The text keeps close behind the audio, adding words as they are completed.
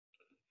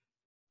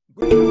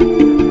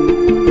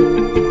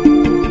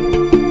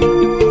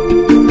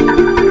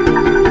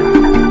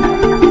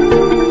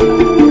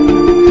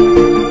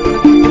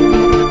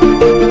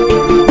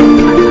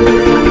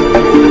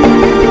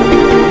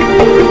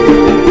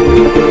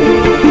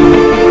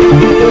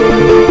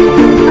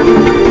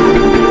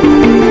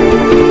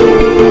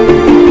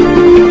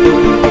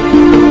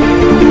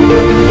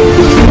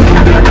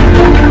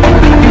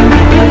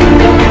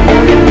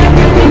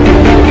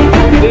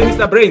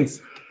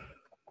Brains.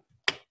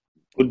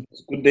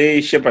 Good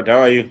day, Shepherd. How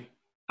are you?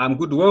 I'm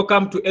good.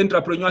 Welcome to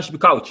Entrepreneurship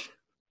Couch.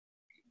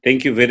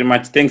 Thank you very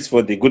much. Thanks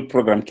for the good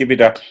program. Keep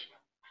it up.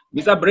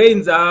 Mr.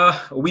 Brains,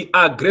 we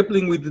are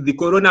grappling with the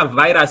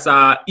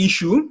coronavirus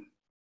issue,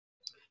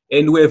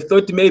 and we have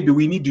thought maybe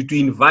we need to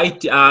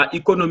invite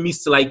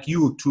economists like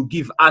you to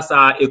give us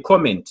a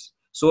comment.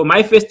 So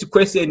my first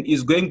question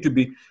is going to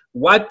be,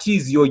 what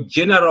is your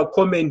general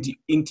comment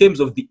in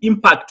terms of the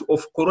impact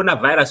of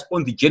coronavirus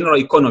on the general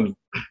economy?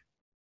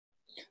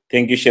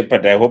 Thank you,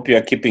 Shepherd. I hope you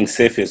are keeping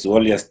safe as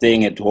well. You're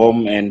staying at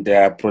home and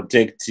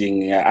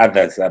protecting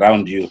others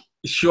around you.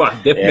 Sure,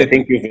 definitely.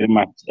 Thank you very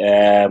much.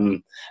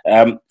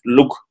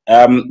 Look,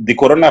 the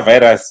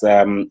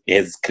coronavirus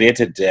has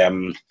created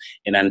an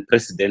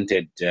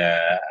unprecedented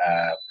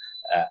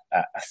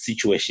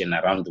situation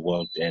around the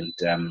world, and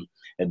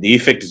the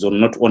effect is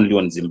not only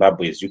on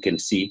Zimbabwe, as you can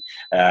see.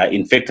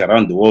 In fact,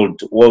 around the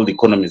world, all the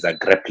economies are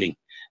grappling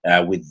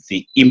with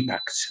the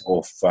impact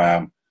of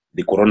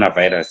the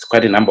coronavirus.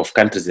 Quite a number of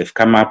countries have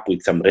come up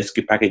with some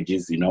rescue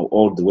packages, you know,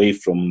 all the way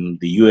from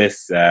the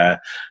US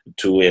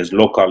to as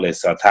local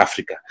as South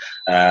Africa,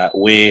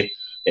 where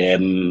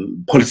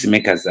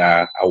policymakers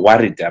are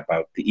worried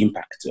about the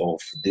impact of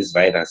this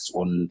virus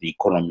on the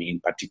economy, in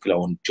particular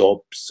on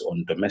jobs,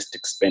 on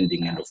domestic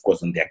spending, and of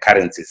course on their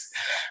currencies.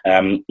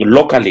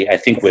 Locally, I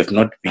think we have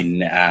not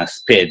been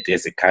spared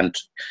as a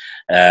country.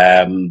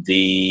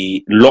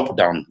 The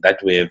lockdown that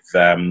we've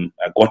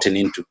gotten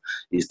into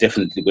is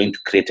definitely going to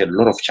create a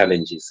lot of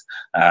challenges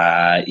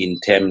in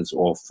terms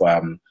of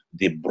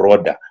the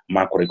broader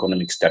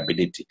macroeconomic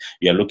stability.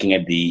 You're looking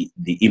at the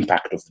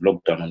impact of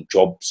lockdown on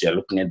jobs. You're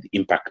looking at the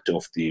impact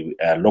of the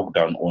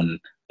lockdown on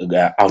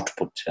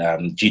output,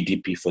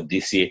 GDP for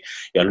this year.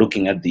 You're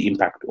looking at the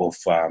impact of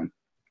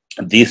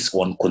this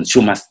on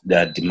consumers'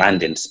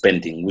 demand and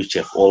spending, which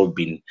have all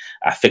been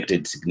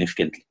affected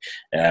significantly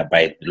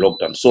by the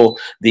lockdown. So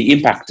the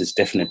impact is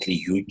definitely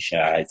huge.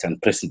 It's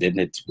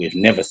unprecedented. We've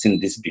never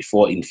seen this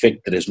before. In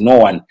fact, there is no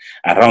one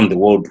around the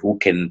world who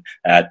can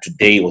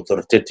today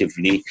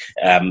authoritatively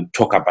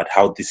talk about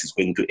how this is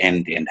going to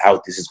end and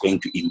how this is going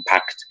to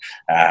impact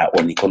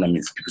on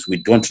economies, because we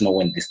don't know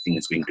when this thing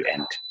is going to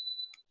end.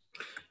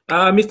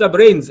 Mr.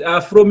 Brains,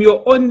 from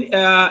your own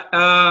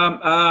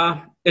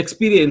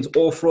experience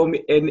or from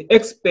an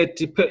expert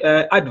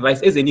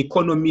advice as an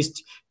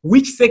economist,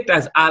 which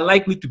sectors are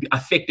likely to be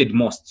affected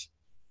most?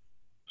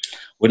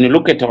 When you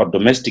look at our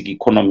domestic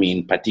economy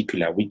in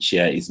particular, which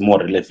is more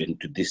relevant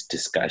to this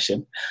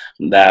discussion,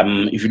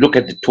 if you look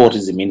at the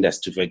tourism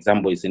industry, for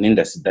example, it's an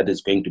industry that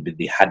is going to be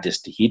the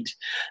hardest hit,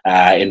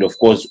 and of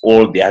course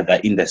all the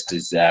other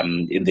industries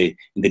in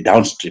the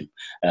downstream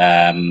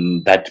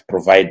that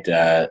provide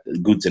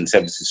goods and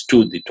services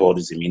to the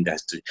tourism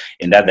industry,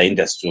 and other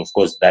industries, of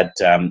course, that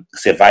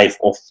survive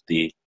off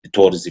the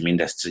tourism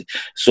industry.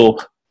 So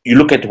you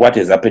look at what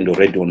has happened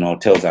already on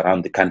hotels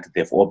around the country,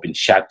 they've all been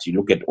shut. You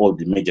look at all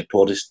the major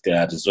tourist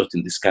resorts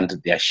in this country,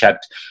 they are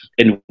shut.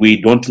 And we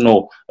don't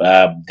know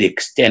the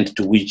extent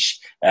to which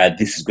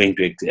this is going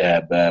to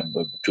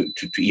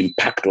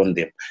impact on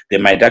them. They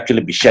might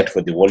actually be shut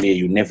for the whole year.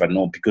 You never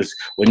know, because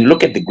when you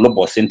look at the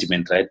global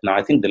sentiment right now,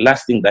 I think the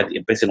last thing that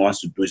a person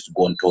wants to do is to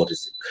go on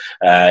tourism.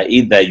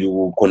 Either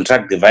you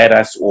contract the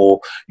virus or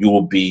you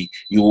will be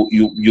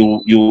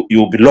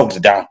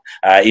locked down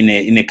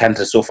in a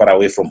country so far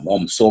away from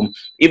home. So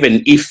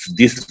even if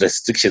these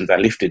restrictions are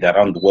lifted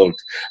around the world,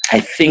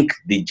 I think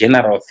the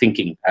general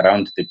thinking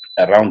around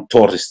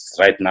tourists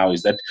right now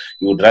is that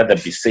you would rather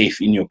be safe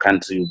in your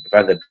country, you would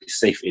rather be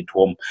safe at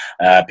home,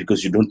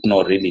 because you don't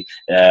know really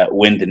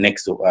when the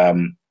next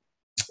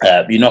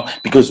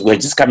because we're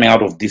just coming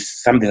out of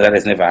this, something that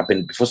has never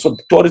happened before. So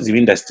the tourism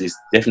industry is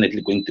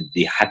definitely going to be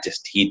the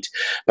hardest hit.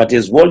 But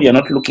as well, you're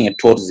not looking at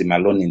tourism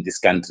alone in this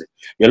country.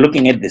 You're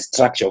looking at the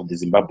structure of the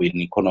Zimbabwean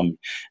economy,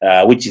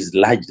 which is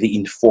largely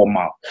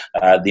informal.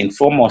 The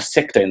informal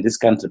sector in this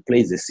country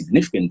plays a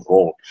significant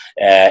role,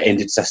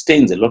 and it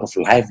sustains a lot of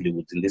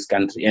livelihoods in this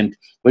country. And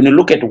when you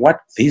look at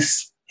what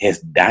this has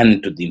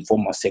done to the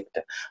informal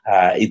sector,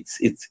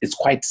 it's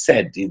quite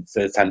sad.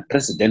 It's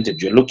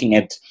unprecedented. You're looking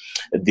at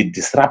the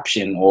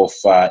disruption of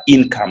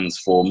incomes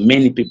for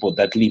many people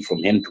that live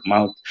from hand to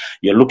mouth.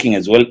 You're looking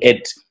as well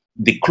at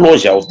the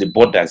closure of the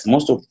borders.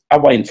 Most of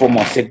our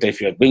informal sector,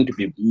 if you're going to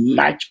be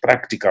much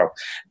practical,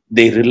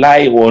 they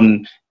rely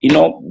on,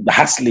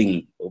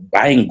 hustling,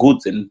 buying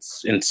goods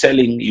and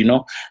selling,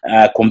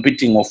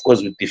 competing, of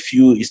course, with the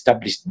few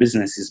established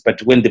businesses.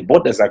 But when the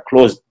borders are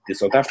closed, the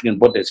South African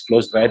border is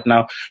closed right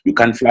now, you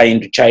can't fly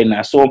into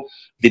China. So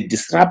the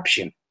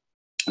disruption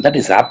that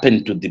has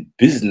happened to the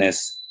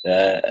business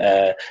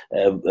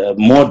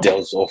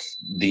models of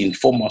the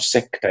informal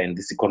sector in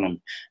this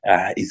economy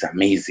is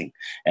amazing,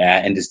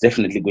 and it's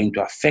definitely going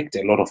to affect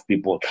a lot of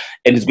people,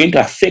 and it's going to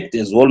affect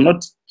as well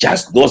not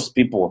just those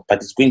people, but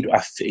it's going to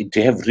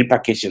have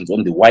repercussions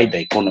on the wider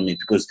economy,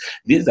 because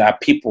these are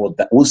people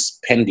whose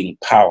spending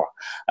power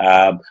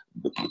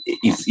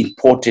is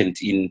important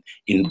in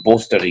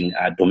bolstering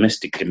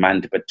domestic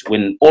demand. But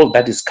when all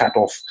that is cut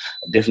off,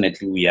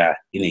 definitely we are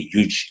in a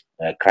huge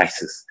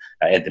crisis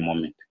at the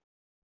moment.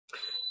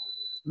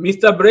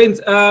 Mr. Brains,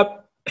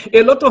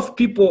 a lot of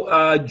people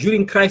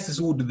during crisis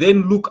would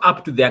then look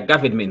up to their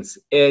governments.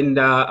 And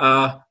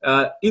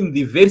in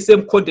the very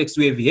same context,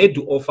 we have heard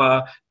of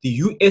the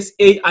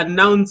USA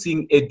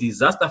announcing a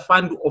disaster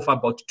fund of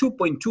about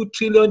 2.2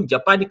 trillion,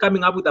 Japan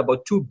coming up with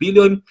about 2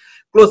 billion.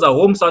 Closer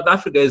home, South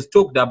Africa has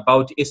talked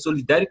about a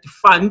solidarity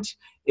fund.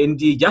 And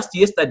just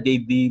yesterday,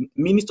 the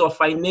Minister of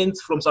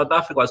Finance from South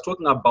Africa was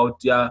talking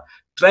about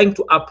trying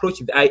to approach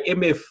the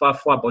IMF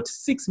for about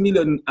 6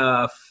 million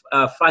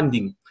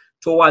funding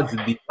towards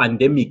the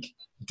pandemic.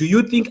 Do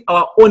you think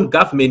our own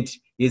government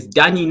has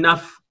done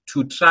enough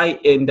to try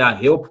and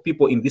help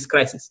people in this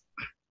crisis?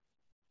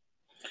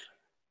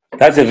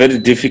 That's a very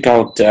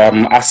difficult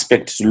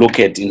aspect to look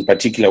at, in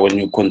particular when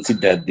you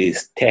consider the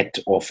state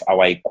of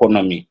our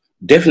economy.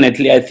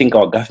 Definitely, I think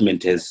our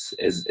government has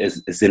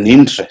an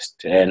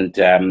interest and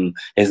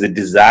has a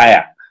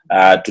desire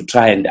to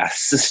try and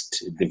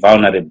assist the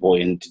vulnerable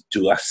and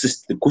to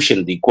assist to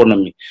cushion the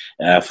economy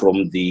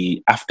from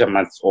the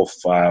aftermath of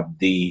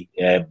the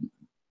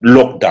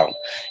lockdown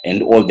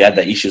and all the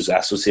other issues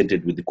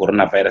associated with the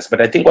coronavirus. But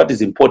I think what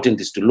is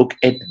important is to look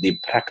at the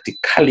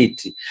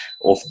practicality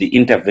of the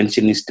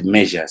interventionist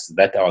measures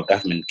that our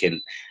government can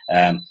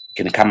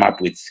come up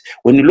with.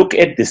 When you look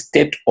at the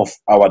state of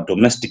our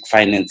domestic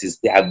finances,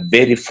 they are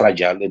very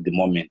fragile at the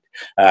moment.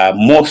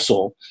 More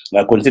so,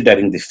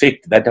 considering the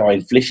fact that our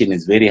inflation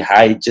is very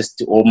high,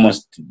 just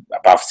almost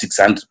above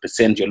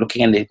 600%. You're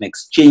looking at an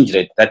exchange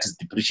rate that is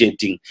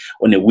depreciating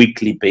on a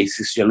weekly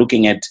basis. You're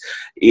looking at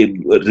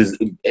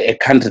a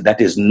country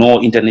that has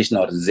no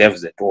international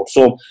reserves at all.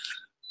 So,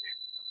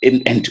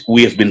 and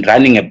we have been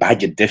running a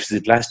budget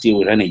deficit. Last year,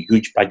 we ran a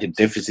huge budget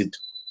deficit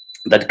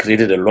that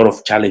created a lot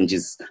of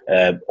challenges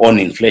on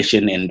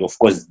inflation, and of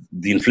course,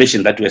 the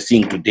inflation that we're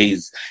seeing today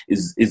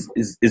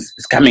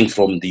is coming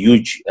from the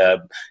huge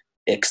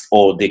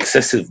or the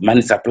excessive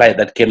money supply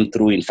that came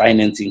through in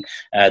financing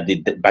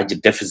the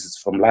budget deficits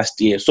from last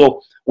year.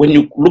 So, when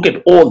you look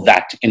at all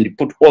that and you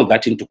put all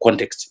that into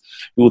context,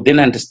 you will then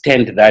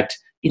understand that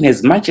in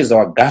as much as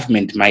our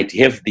government might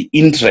have the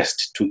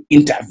interest to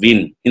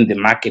intervene in the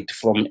market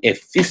from a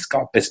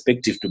fiscal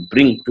perspective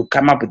to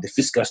come up with the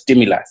fiscal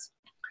stimulus,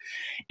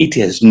 it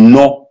has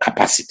no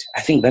capacity.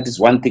 I think that is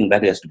one thing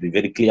that has to be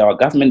very clear. Our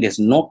government has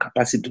no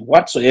capacity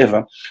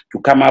whatsoever to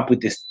come up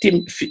with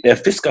a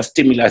fiscal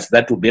stimulus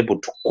that will be able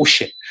to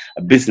cushion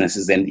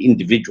businesses and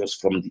individuals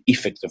from the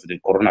effects of the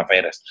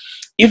coronavirus.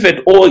 If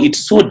at all it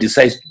so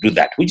decides to do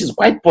that, which is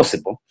quite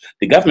possible,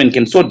 the government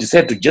can so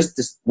decide to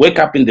just wake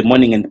up in the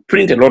morning and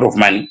print a lot of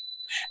money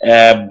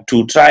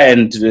to try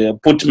and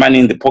put money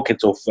in the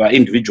pockets of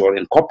individuals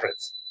and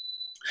corporates.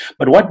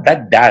 But what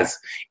that does,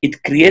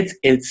 it creates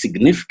a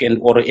significant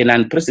or an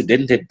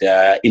unprecedented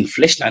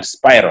inflationary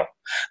spiral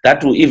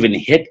that will even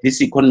hit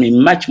this economy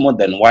much more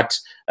than what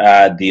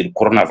the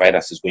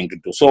coronavirus is going to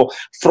do. So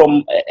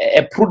from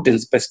a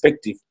prudence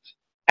perspective,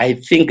 I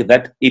think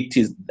that it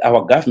is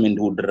our government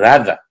would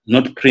rather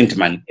not print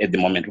money at the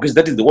moment, because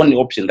that is the only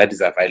option that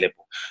is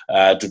available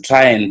to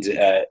try and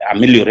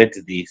ameliorate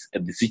the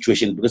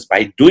situation, because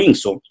by doing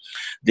so,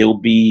 there will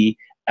be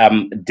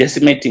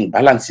decimating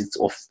balances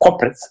of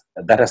corporates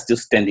that are still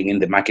standing in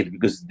the market,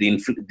 because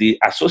the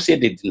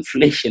associated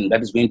inflation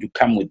that is going to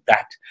come with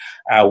that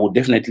will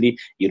definitely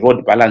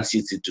erode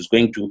balances. It is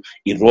going to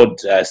erode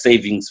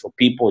savings for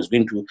people. It's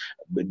going to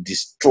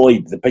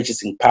destroy the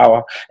purchasing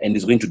power, and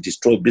it's going to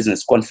destroy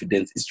business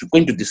confidence. It's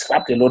going to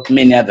disrupt a lot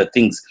many other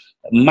things,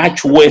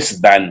 much worse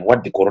than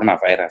what the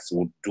coronavirus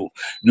would do.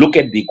 Look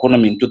at the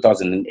economy in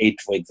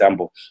 2008, for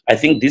example. I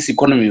think this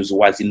economy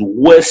was in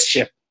worse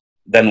shape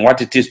than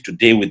what it is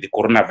today with the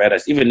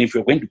coronavirus. Even if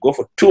you're going to go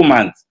for 2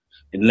 months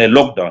in a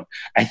lockdown,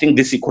 I think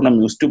this economy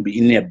will still be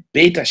in a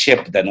better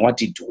shape than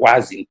what it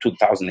was in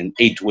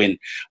 2008, when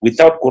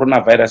without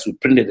coronavirus, we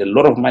printed a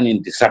lot of money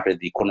and disrupted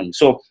the economy.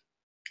 So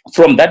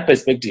from that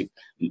perspective,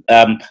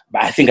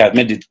 I think I've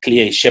made it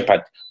clear,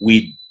 Shepherd,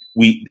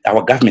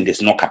 our government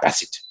has no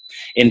capacity.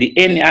 And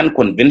any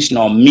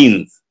unconventional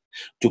means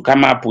to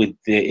come up with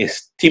a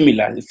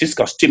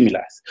fiscal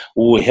stimulus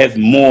will have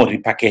more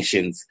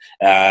repercussions,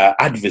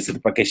 adverse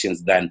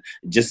repercussions, than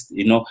just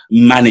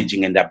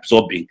managing and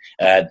absorbing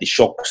the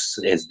shocks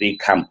as they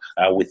come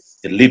with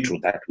the little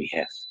that we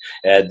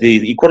have.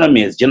 The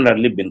economy has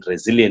generally been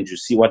resilient. You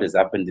see what has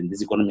happened in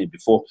this economy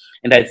before,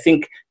 and I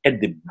think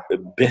at the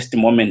best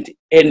moment,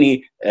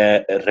 any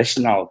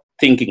rational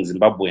thinking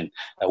Zimbabwean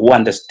who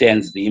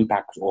understands the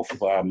impact of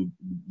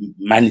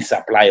money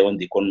supply on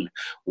the economy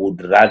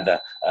would rather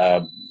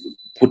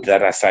put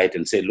that aside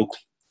and say, look,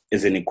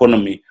 as an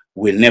economy,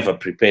 we're never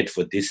prepared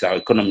for this. Our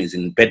economy is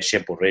in bad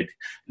shape already.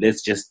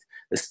 Let's just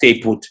stay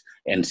put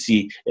and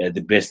see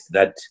the best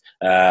that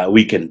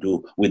we can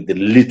do with the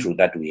little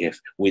that we have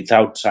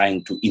without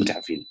trying to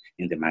intervene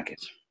in the market.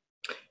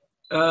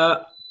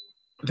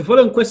 The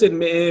following question,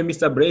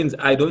 Mr. Brains,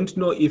 I don't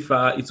know if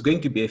it's going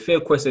to be a fair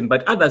question,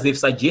 but others have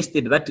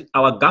suggested that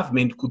our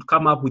government could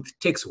come up with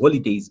tax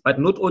holidays, but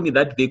not only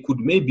that, they could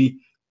maybe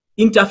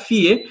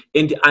interfere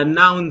and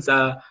announce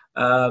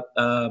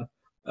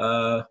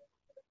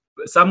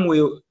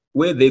somewhere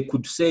where they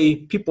could say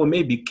people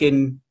maybe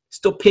can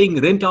stop paying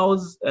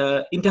rentals,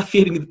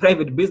 interfering with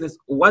private business.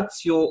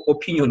 What's your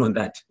opinion on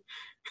that?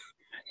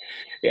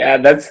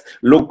 Yeah,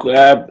 look,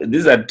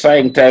 these are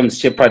trying times,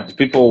 Shepherd.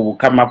 People will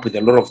come up with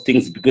a lot of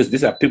things because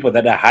these are people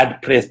that are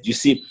hard pressed. You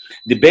see,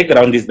 the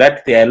background is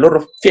that there are a lot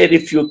of very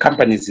few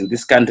companies in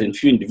this country and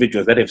few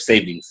individuals that have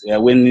savings.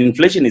 When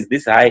inflation is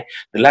this high,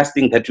 the last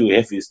thing that you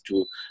have is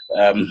the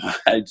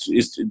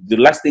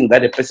last thing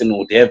that a person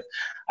would have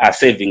are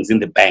savings in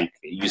the bank,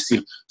 you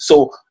see.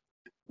 So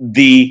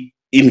the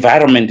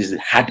environment is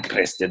hard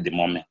pressed at the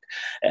moment.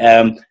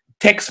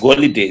 Tax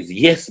holidays,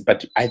 yes,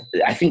 but I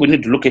think we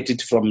need to look at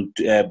it from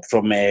the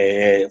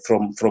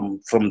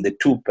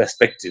two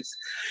perspectives.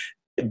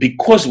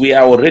 Because we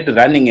are already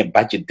running a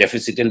budget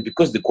deficit, and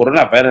because the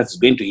coronavirus is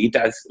going to hit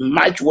us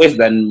much worse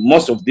than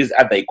most of these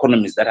other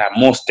economies that are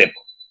more stable,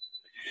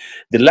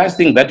 the last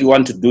thing that you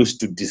want to do is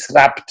to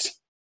disrupt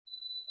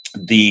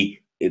the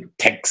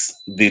tax,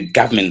 the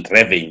government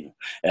revenue,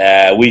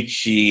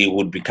 which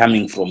would be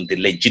coming from the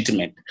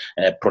legitimate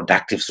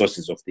productive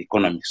sources of the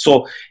economy.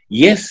 So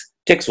yes,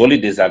 tax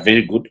holidays are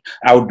very good.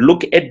 I would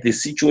look at the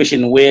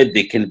situation where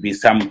there can be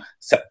some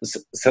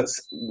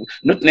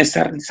not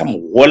necessarily some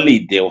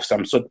holiday of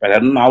some sort, but I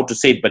don't know how to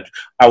say it, but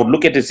I would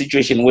look at a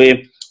situation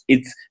where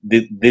it's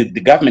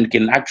the government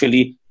can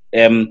actually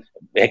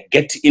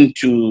get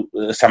into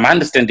some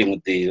understanding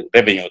with the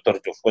revenue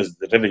authority. Of course,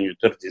 the revenue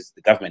authority is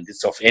the government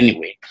itself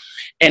anyway,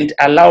 and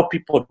allow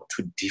people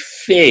to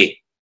defer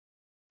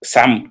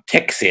some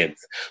taxes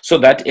so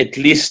that at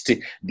least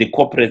the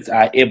corporates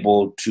are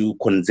able to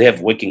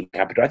conserve working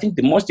capital. I think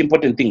the most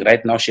important thing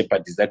right now,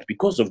 Shepherd, is that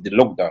because of the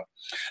lockdown,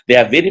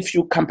 there are very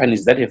few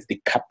companies that have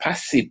the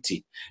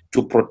capacity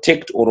to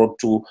protect or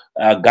to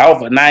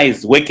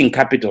galvanize working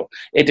capital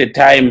at a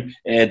time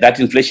that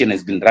inflation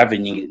has been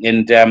ravaging.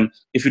 And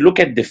if you look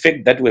at the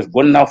fact that we've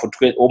gone now for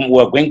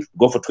we're going to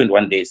go for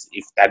 21 days,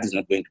 if that is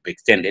not going to be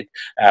extended,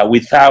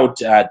 without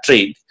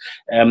trade,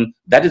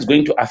 that is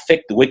going to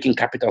affect the working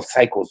capital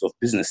cycles of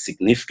business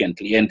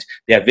significantly. And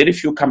there are very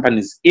few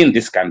companies in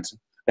this country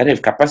that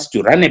have capacity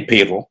to run a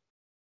payroll,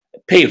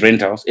 pay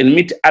rentals, and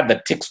meet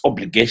other tax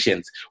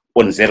obligations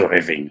on zero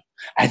revenue.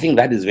 I think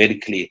that is very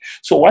clear.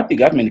 So what the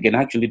government can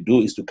actually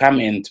do is to come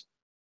and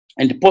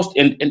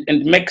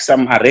make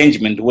some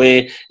arrangement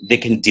where they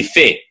can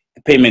defer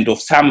the payment of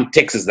some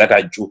taxes that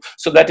are due,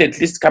 so that at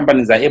least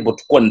companies are able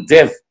to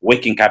conserve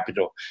working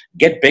capital,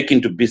 get back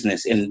into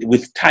business, and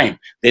with time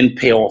then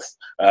pay off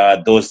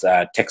those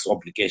tax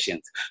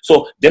obligations.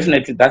 So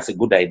definitely that's a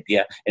good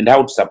idea, and I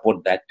would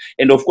support that.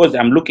 And of course,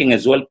 I'm looking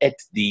as well at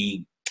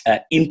the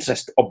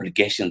interest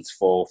obligations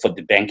for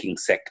the banking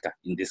sector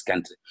in this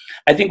country.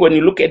 I think when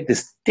you look at the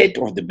state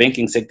of the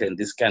banking sector in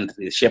this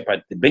country,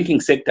 Shepherd, the banking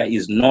sector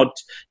is not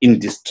in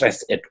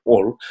distress at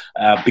all.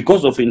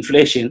 Because of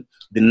inflation,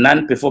 the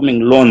non-performing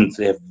loans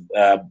have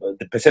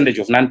the percentage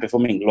of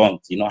non-performing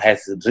loans,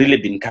 has really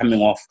been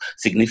coming off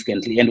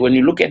significantly. And when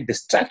you look at the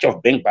structure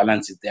of bank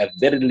balances, they are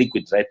very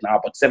liquid right now,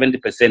 about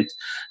 70%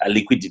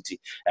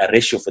 liquidity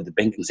ratio for the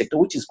banking sector,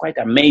 which is quite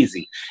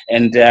amazing.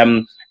 And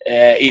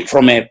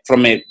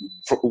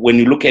when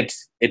you look at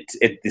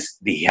this,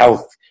 the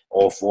health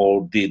of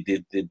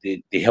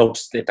the health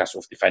status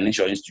of the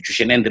financial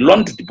institution and the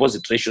loan to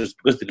deposit ratios,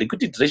 because the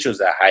liquidity ratios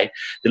are high,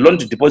 the loan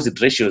to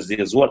deposit ratios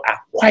as well are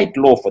quite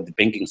low for the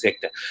banking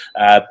sector,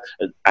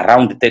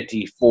 around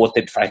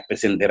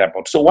 34-35%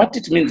 thereabout. So what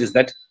it means is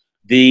that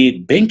the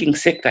banking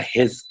sector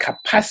has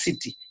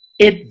capacity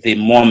at the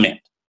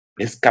moment,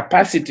 has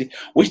capacity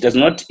which does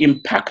not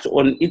impact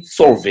on its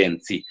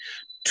solvency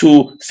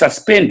to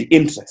suspend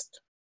interest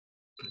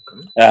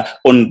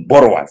on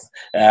borrowers,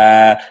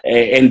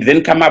 and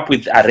then come up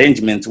with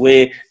arrangements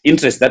where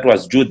interest that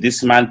was due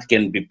this month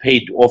can be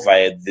paid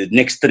over the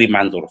next 3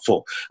 months or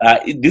so.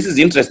 This is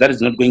interest that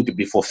is not going to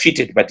be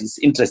forfeited, but it's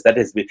interest that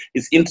has been,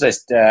 it's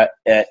interest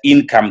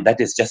income that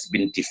has just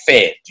been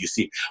deferred. You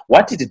see,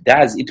 what it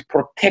does, it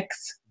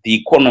protects the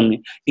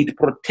economy, it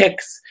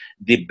protects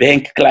the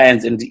bank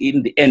clients, and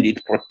in the end,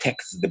 it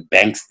protects the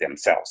banks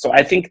themselves. So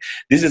I think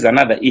this is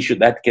another issue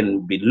that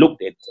can be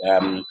looked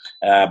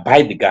at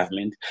by the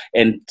government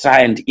and try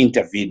and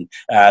intervene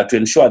to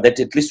ensure that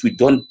at least we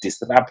don't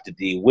disrupt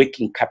the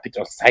working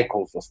capital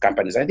cycles of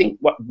companies. I think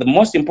the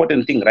most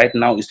important thing right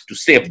now is to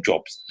save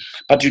jobs,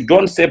 but you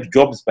don't save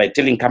jobs by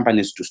telling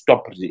companies to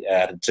stop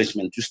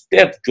retrenchment.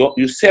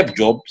 You save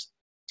jobs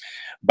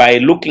by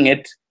looking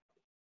at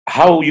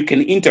how you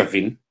can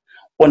intervene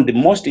on the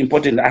most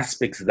important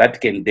aspects that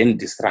can then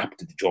disrupt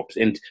the jobs.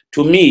 And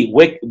to me,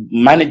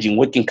 managing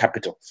working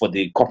capital for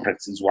the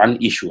corporates is one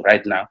issue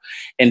right now,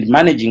 and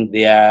managing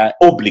their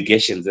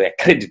obligations, their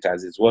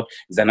creditors as well,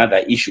 is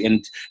another issue.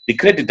 And the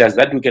creditors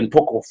that we can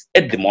talk of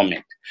at the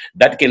moment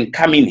that can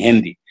come in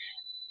handy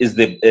is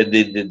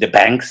the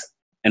banks,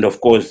 and of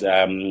course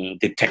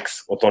the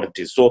tax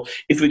authorities. So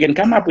if we can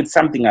come up with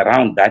something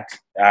around that,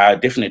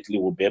 definitely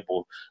we'll be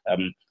able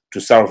to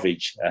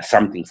salvage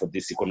something for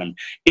this economy.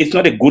 It's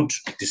not a good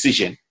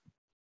decision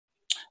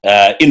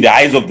in the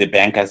eyes of the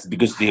bankers,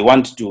 because they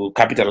want to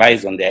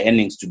capitalize on their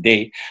earnings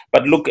today.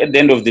 But look, at the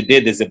end of the day,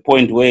 there's a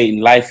point where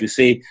in life you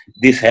say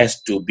this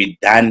has to be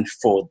done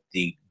for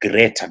the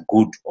greater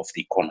good of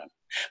the economy.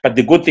 But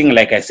the good thing,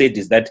 like I said,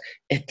 is that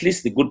at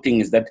least the good thing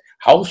is that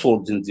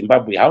households in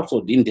Zimbabwe,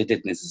 household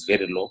indebtedness is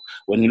very low.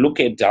 When you look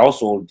at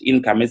household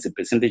income as a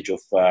percentage of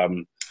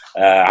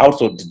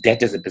household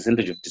debt as a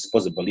percentage of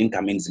disposable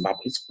income in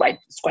Zimbabwe, it's quite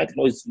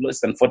low. It's less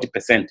than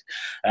 40%.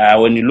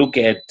 When you look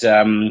at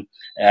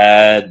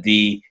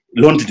the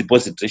loan to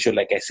deposit ratio,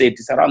 like I said,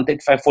 it's around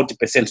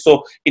 35-40%.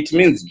 So it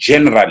means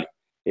generally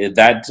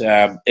that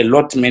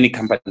many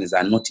companies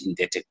are not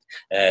indebted.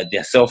 They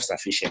are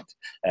self-sufficient.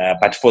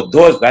 But for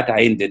those that are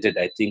indebted,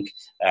 I think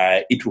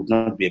it would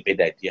not be a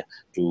bad idea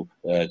to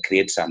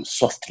create some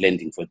soft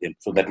lending for them,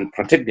 so that we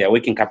protect their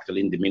working capital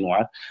in the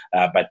meanwhile,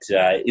 but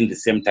in the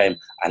same time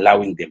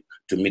allowing them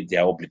to meet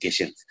their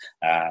obligations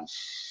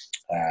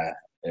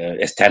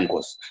as time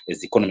goes, as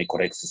the economy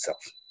corrects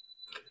itself.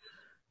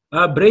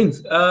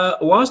 Brains,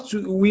 whilst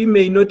we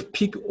may not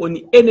pick on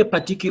any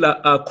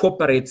particular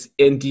corporates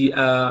and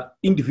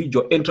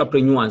individual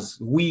entrepreneurs,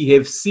 we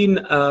have seen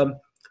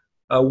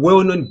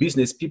well-known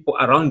business people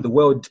around the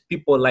world,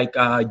 people like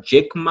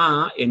Jack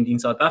Ma, and in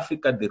South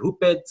Africa, the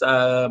Rupert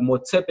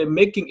Motsepe,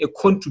 making a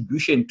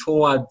contribution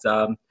towards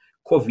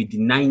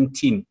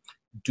COVID-19.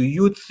 Do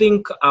you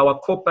think our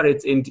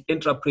corporates and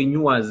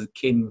entrepreneurs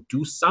can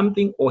do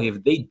something, or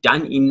have they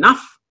done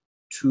enough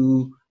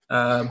to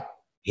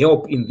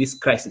help in this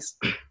crisis?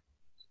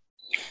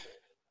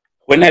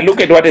 When I look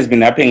at what has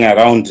been happening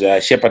around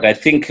Shephard, I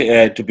think,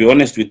 to be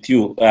honest with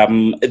you,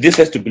 this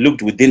has to be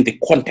looked within the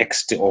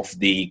context of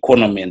the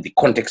economy and the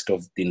context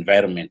of the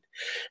environment.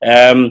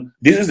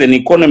 This is an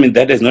economy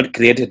that has not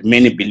created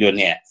many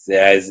billionaires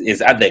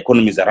as other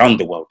economies around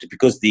the world,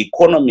 because the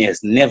economy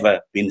has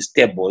never been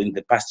stable in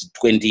the past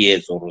 20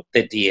 years or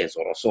 30 years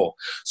or so.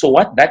 So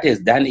what that has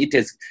done, it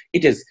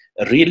has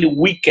really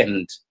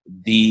weakened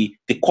the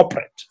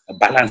corporate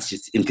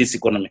balances in this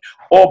economy.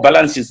 All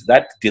balances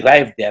that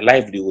derive their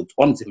livelihoods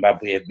on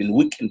Zimbabwe have been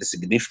weakened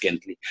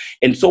significantly.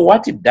 And so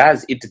what it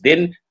does, it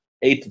then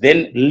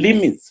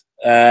limits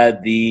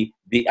the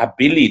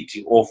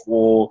ability of,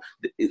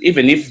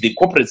 even if the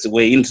corporates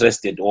were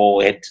interested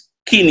or had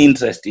keen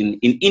interest in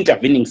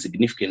intervening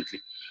significantly,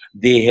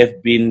 they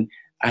have been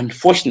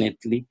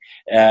unfortunately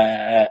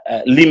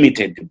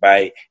limited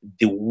by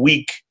the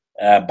weak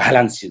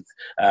balances,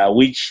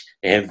 which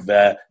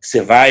have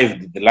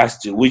survived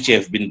which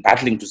have been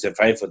battling to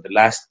survive for the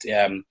last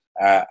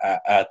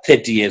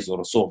 30 years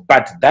or so.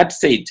 But that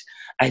said,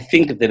 I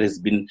think there has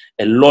been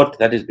a lot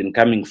that has been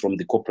coming from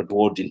the corporate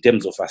world in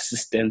terms of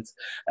assistance,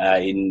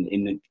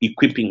 in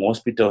equipping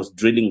hospitals,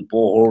 drilling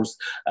boreholes,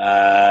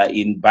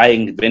 in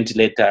buying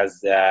ventilators,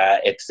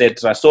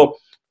 etc. So,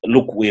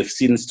 look, we have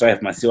seen Strive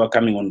Masiwa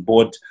coming on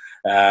board.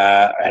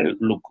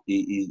 Look,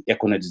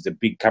 ECONOMY is a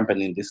big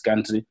company in this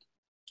country.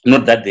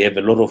 Not that they have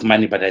a lot of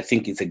money, but I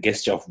think it's a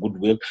gesture of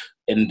goodwill.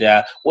 And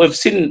we've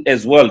seen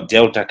as well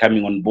Delta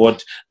coming on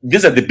board.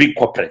 These are the big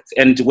corporates.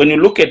 And when you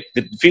look at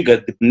the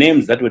figures, the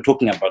names that we're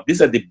talking about,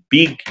 these are the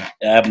big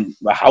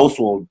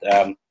household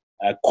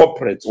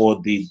corporates,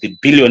 or the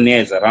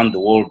billionaires around the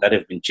world that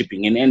have been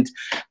chipping in.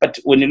 But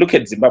when you look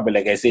at Zimbabwe,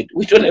 like I said,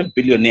 we don't have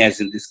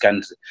billionaires in this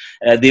country.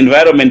 The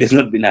environment has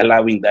not been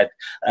allowing that.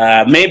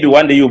 Maybe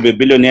one day you'll be a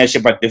billionaire,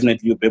 but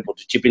definitely you'll be able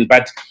to chip in.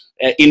 But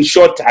in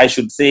short, I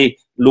should say,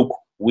 look,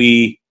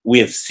 we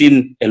have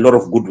seen a lot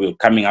of goodwill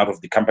coming out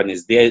of the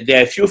companies. There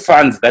are a few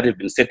funds that have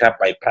been set up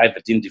by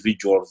private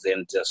individuals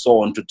and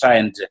so on to try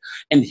and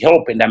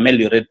help and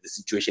ameliorate the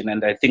situation.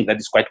 And I think that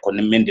is quite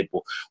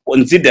commendable,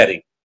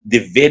 considering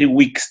the very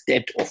weak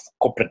state of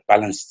corporate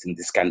balances in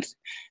this country.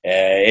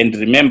 And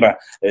remember,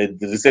 the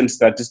recent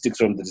statistics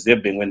from the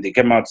Reserve Bank, when they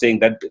came out saying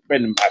that,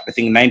 I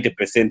think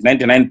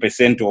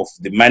 99% of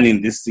the money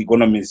in this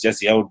economy is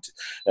just held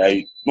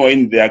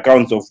in the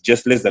accounts of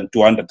just less than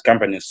 200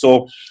 companies.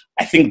 So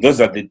I think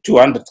those are the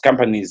 200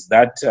 companies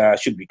that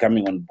should be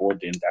coming on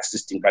board and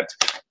assisting. But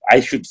I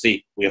should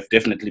say we have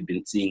definitely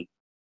been seeing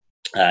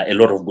a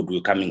lot of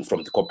goodwill coming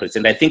from the corporates.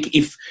 And I think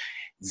if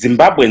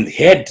Zimbabweans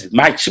had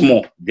much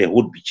more, they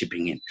would be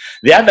chipping in.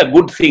 The other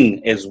good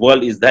thing as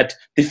well is that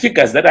the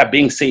figures that are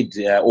being said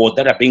or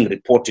that are being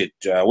reported,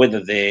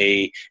 whether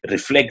they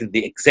reflect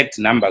the exact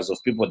numbers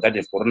of people that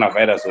have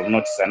coronavirus or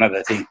not is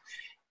another thing.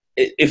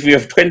 If you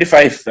have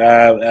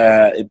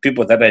 25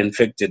 people that are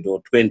infected or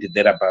 20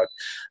 thereabout,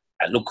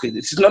 look,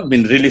 it's not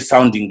been really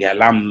sounding the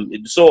alarm.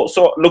 So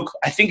look,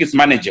 I think it's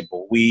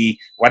manageable.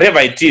 Whatever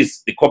it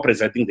is, the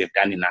corporates, I think they've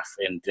done enough,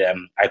 and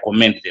I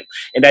commend them.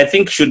 And I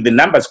think should the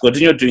numbers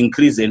continue to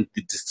increase and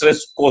the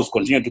distress scores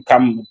continue to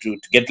come to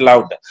get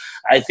louder,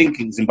 I think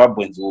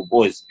Zimbabweans will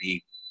always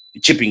be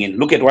chipping in.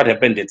 Look at what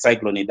happened at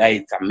Cyclone Idai.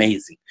 It's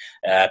amazing.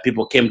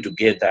 People came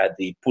together,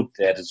 they put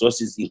their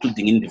resources,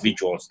 including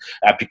individuals,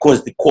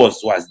 because the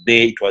cause was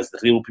there, it was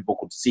real, people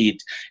could see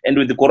it. And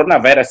with the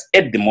coronavirus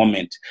at the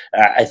moment,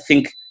 I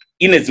think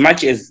in as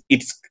much as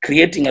it's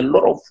creating a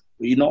lot of,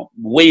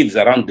 waves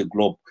around the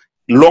globe,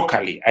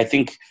 locally, I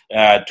think,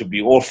 to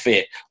be all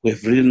fair,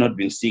 we've really not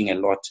been seeing a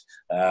lot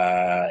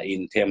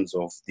in terms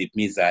of the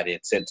misery,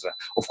 etc.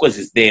 Of course,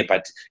 it's there,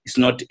 but it's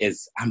not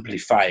as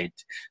amplified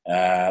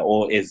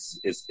or as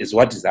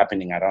what is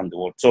happening around the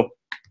world. So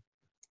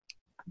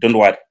don't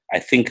worry. I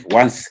think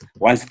once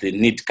the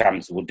need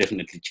comes, we'll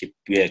definitely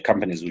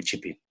companies will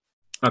chip in.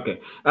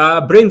 Okay.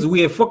 Brains, we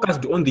have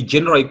focused on the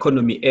general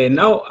economy. And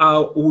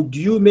now, would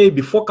you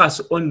maybe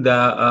focus on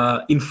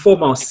the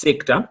informal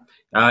sector?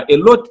 A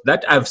lot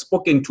that I've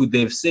spoken to,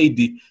 they've said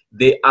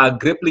they are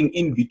grappling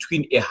in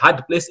between a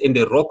hard place and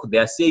a rock. They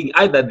are saying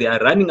either they are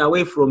running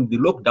away from the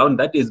lockdown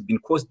that has been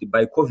caused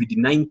by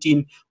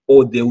COVID-19,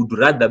 or they would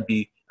rather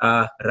be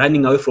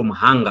running away from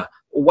hunger.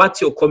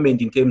 What's your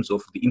comment in terms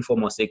of the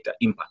informal sector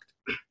impact?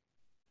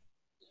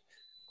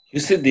 You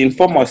see, the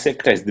informal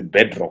sector is the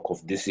bedrock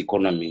of this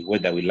economy,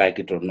 whether we like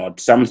it or not.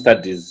 Some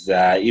studies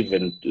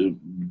even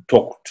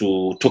talk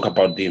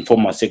about the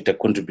informal sector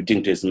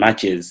contributing to as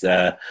much as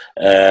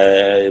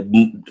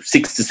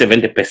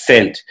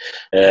 60–70%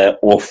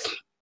 of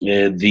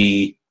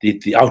the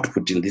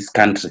output in this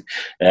country,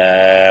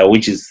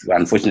 which is,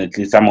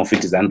 unfortunately, some of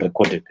it is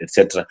unrecorded,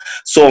 etc.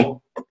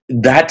 So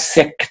that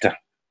sector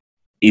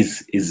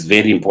is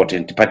very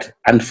important, but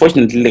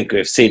unfortunately, like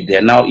I've said, they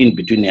are now in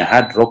between a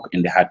hard rock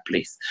and a hard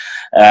place.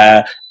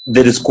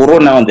 There is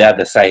Corona on the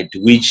other side,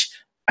 which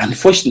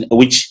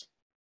unfortunately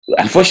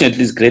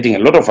is creating a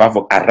lot of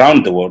havoc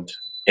around the world,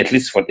 at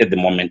least at the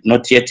moment,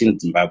 not yet in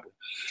Zimbabwe.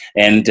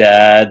 And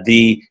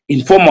the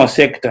informal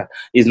sector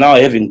is now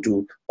having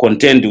to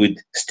contend with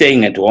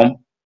staying at home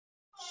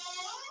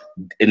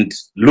and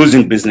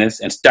losing business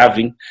and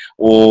starving,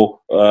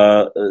 or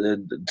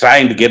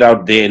trying to get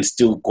out there and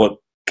still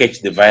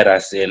catch the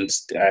virus and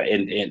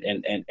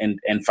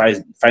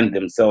find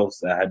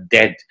themselves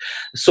dead.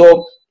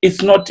 So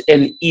it's not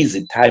an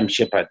easy time,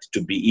 Shepherd,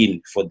 to be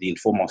in for the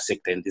informal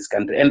sector in this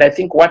country. And I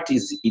think what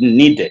is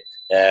needed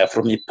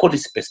from a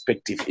policy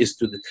perspective is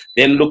to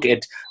then look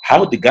at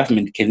how the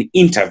government can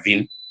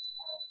intervene,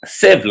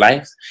 save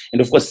lives, and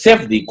of course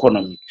save the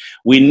economy.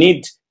 We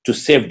need to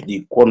save the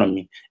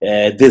economy.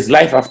 There's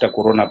life after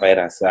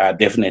coronavirus,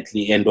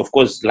 definitely. And of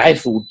course,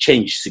 life will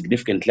change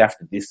significantly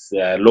after this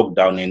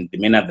lockdown and the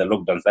many other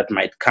lockdowns that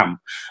might come.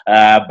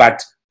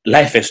 But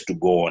life has to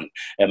go on.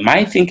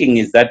 My thinking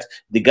is that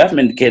the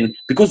government can,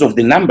 because of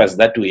the numbers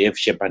that we have,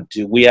 Shepherd,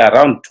 we are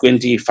around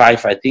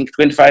 25, I think,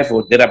 25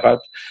 or thereabout.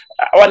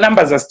 Our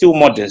numbers are still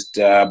modest.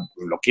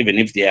 Look, even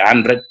if they are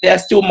 100, they are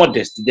still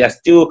modest. They are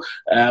still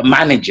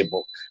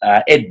manageable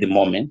at the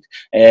moment.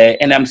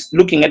 And I'm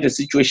looking at a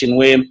situation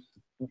where,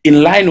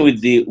 in line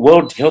with the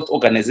World Health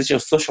Organization,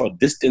 social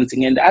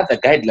distancing and other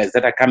guidelines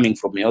that are coming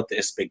from a health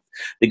aspect,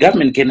 the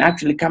government can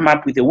actually come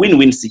up with a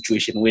win-win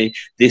situation where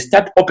they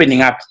start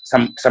opening up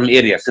some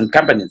areas and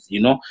companies,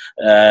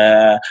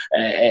 and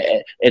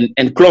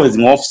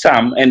closing off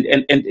some, and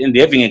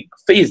having a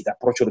phased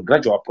approach or a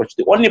gradual approach.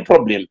 The only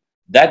problem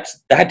that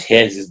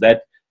has is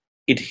that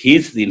it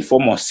hits the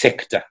informal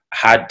sector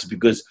hard,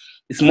 because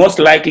it's most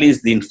likely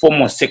is the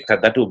informal sector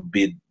that will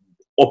be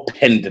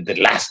opened the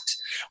last.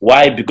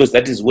 Why? Because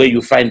that is where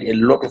you find a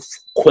lot of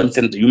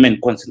human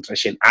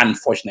concentration,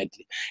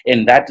 unfortunately.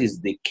 And that is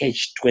the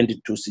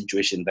catch-22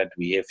 situation that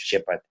we have,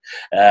 Shepherd.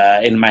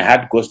 And my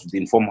heart goes to the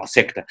informal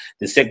sector,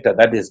 the sector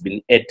that has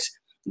been at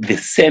the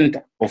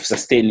center of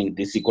sustaining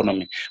this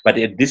economy. But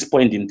at this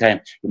point in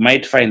time, you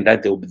might find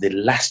that they will be the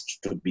last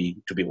to be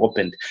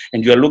opened.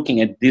 And you are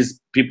looking at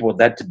these people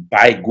that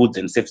buy goods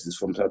and services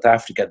from South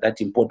Africa, that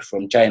import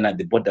from China,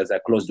 the borders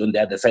are closed on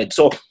the other side.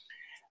 So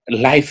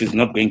life is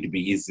not going to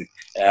be easy.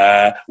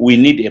 We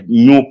need a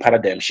new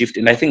paradigm shift.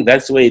 And I think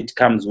that's where it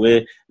comes,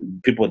 where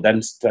people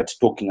then start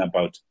talking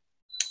about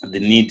the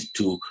need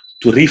to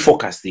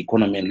refocus the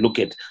economy and look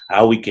at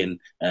how we can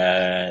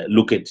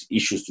look at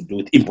issues to do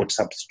with import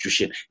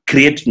substitution,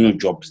 create new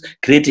jobs,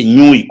 create a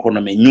new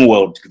economy, a new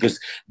world. Because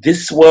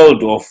this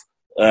world of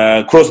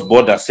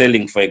cross-border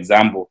selling, for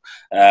example,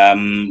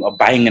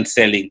 buying and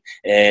selling,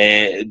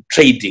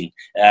 trading,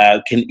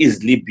 can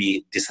easily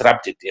be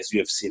disrupted, as you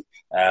have seen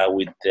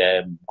with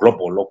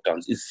global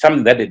lockdowns. It's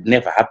something that had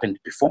never happened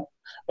before,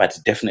 but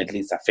definitely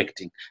it's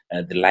affecting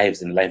the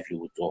lives and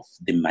livelihoods of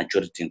the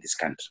majority in this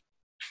country.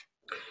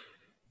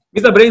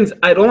 Mr. Brains,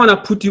 I don't want to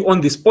put you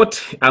on the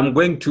spot. I'm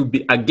going to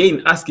be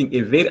again asking a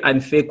very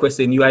unfair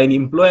question. You are an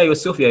employer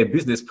yourself, you're a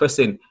business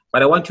person,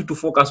 but I want you to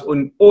focus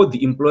on all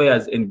the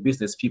employers and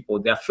business people.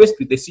 They are faced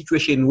with a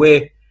situation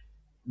where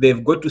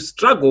they've got to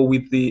struggle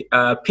with the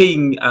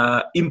paying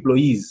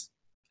employees,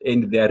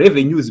 and their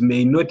revenues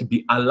may not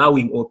be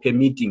allowing or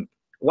permitting.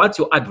 What's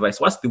your advice?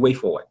 What's the way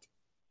forward?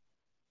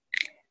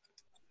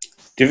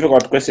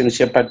 Difficult question,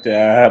 Shephard.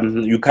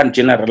 You can't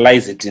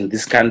generalize it in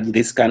this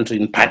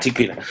country in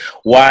particular.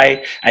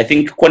 Why? I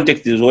think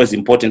context is always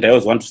important. I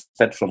always want to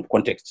start from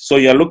context. So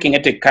you're looking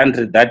at a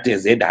country that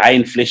has had high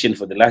inflation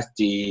for the last,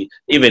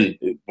 even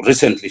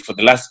recently, for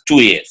the last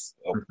 2 years,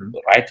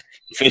 right?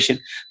 Inflation,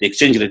 the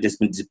exchange rate has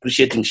been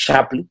depreciating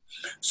sharply.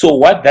 So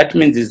what that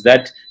means is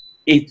that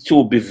it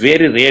will be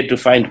very rare to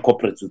find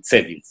corporates with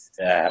savings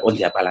on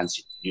their balance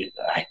sheet,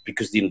 right?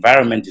 Because the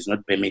environment is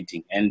not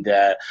permitting. And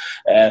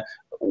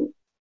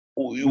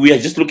we are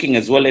just looking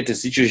as well at a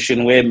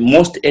situation where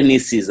most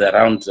NECs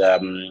around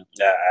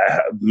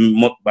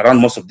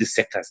most of these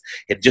sectors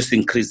had just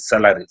increased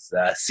salaries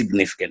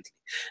significantly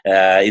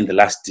in the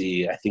last,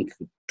 I think,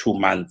 2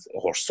 months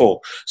or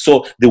so.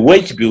 So the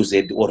wage bills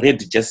had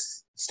already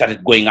just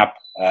started going up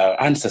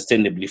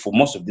unsustainably for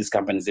most of these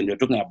companies. And we're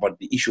talking about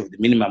the issue of the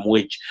minimum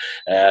wage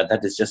that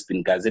has just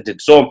been gazetted.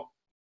 So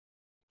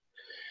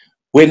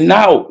when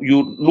now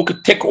you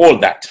take all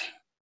that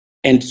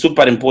and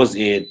superimpose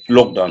a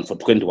lockdown for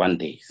 21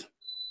 days,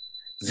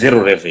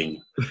 zero revenue,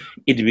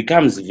 it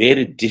becomes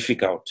very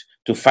difficult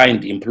to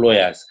find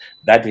employers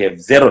that have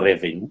zero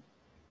revenue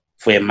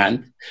for a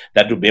month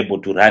that will be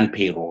able to run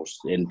payrolls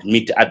and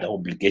meet other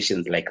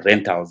obligations like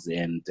rentals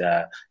and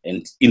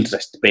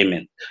interest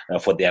payment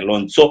for their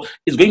loans. So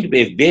it's going to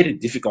be a very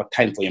difficult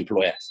time for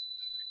employers.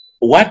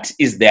 What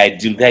is the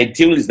ideal? The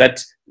ideal is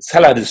that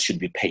salaries should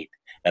be paid,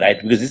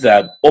 right? Because these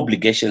are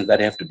obligations that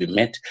have to be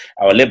met.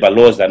 Our labor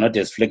laws are not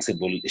as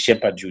flexible.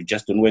 Shepherd, you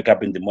just don't wake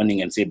up in the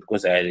morning and say,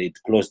 because it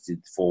closed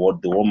it for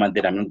the woman,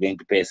 then I'm not going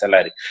to pay a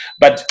salary.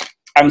 But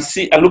I'm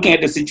looking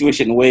at a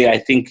situation where I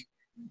think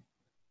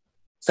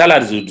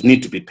salaries would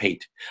need to be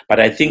paid, but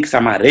I think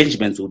some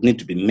arrangements would need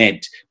to be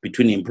made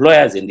between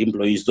employers and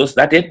employees, those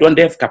that don't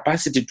have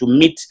capacity to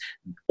meet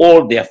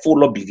all their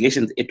full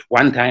obligations at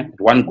one time,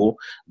 at one go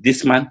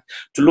this month,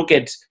 to look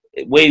at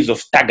ways of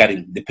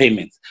staggering the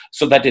payments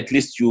so that at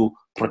least you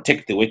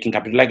protect the working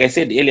capital. Like I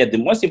said earlier, the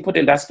most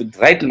important aspect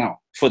right now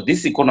for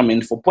this economy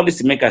and for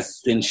policymakers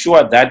is to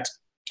ensure that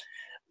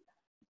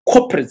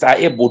corporates are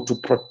able to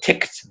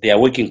protect their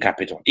working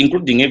capital,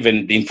 including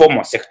even the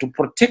informal sector, to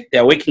protect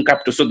their working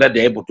capital so that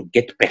they're able to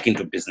get back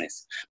into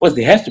business. Because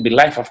there has to be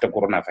life after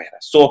coronavirus.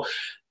 So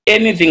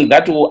anything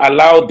that will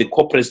allow the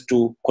corporates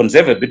to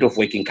conserve a bit of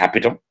working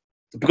capital,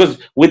 because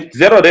with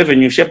zero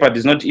revenue, Shepherd,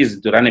 is not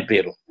easy to run a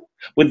payroll.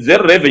 With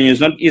zero revenue,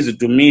 it's not easy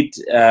to meet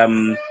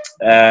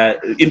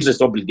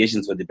interest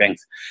obligations for the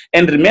banks.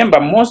 And remember,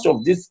 most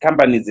of these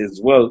companies as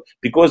well,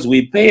 because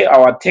we pay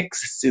our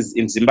taxes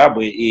in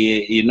Zimbabwe,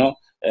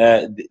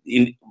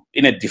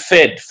 in a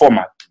deferred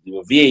format,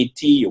 your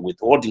VAT, your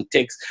withholding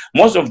tax,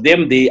 most of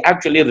them, they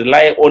actually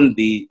rely on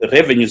the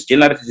revenues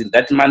generated in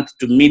that month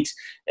to meet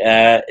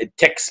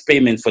tax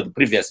payments for the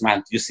previous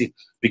month, you see,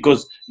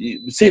 because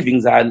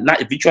savings are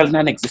virtually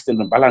non-existent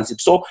on balance sheet.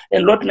 So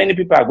many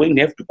people are going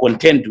to have to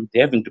contend with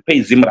having to pay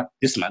Zimra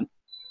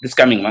this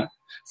coming month,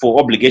 for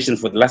obligations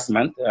for the last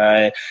month,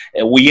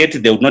 yet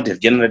they would not have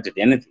generated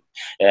anything,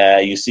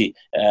 you see.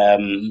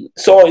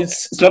 So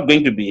it's not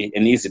going to be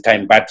an easy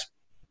time, but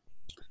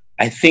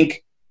I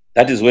think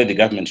that is where the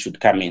government should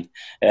come in.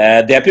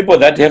 There are people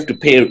that have to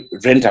pay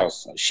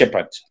rentals,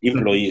 Shepherd,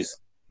 employees.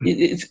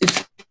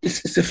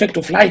 It's a fact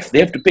of life. They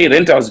have to pay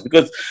rentals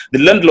because the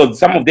landlords,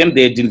 some of them,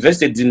 they had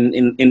invested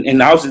in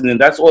houses and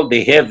that's all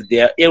they have. They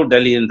are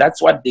elderly and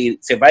that's what they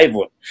survive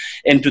on.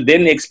 And to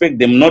then expect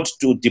them not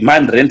to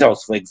demand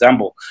rentals, for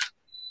example,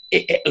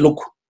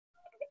 look,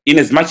 in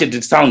as much as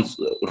it sounds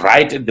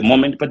right at the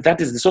moment, but that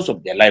is the source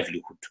of their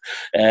livelihood.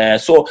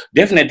 So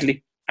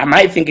definitely,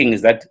 my thinking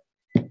is that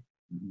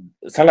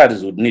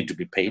salaries would need to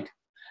be paid,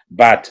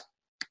 but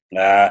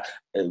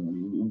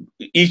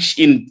each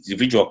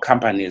individual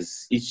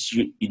companies, each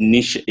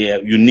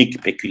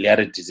unique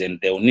peculiarities, and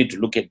they will need to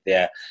look at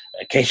their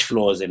cash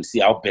flows and see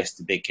how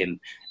best they can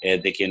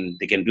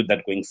do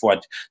that going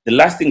forward. The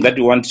last thing that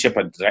we want,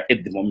 Shepherd,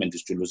 at the moment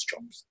is to lose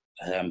jobs.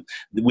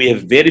 We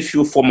have very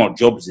few formal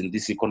jobs in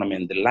this economy,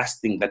 and the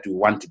last thing that we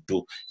want to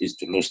do is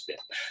to lose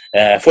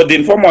them. For the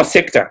informal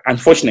sector,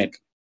 unfortunately,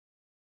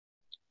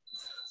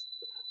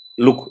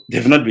 look,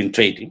 they've not been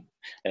trading.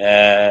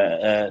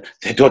 They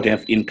don't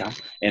have income.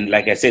 And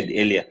like I said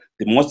earlier,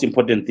 the most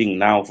important thing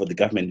now for the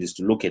government is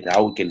to look at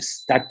how we can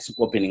start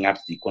opening up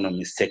the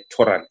economy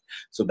sectorally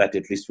so that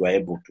at least we're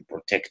able to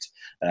protect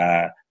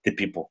the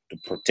people, to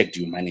protect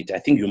humanity. I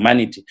think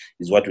humanity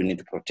is what we need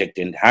to protect.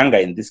 And hunger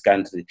in this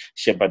country,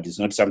 Shepherd, is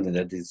not something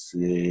that is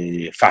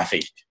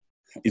far-fetched.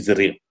 It's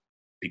real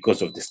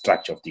because of the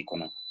structure of the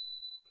economy.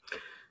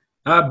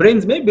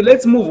 Brains, maybe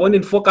let's move on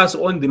and focus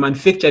on the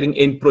manufacturing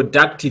and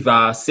productive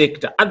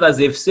sector. Others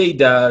have said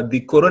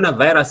the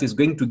coronavirus is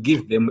going to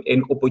give them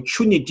an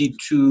opportunity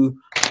to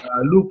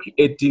look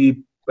at the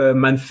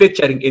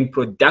manufacturing and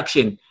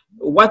production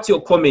what's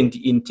your comment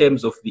in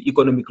terms of the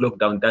economic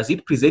lockdown? Does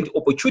it present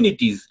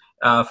opportunities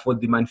for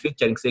the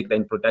manufacturing sector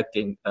and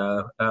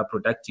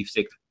productive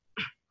sector?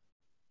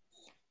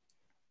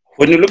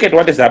 When you look at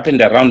what has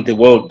happened around the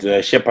world,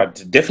 Shepherd,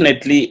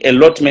 definitely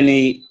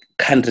many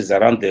countries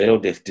around the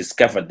world have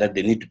discovered that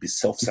they need to be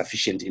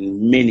self-sufficient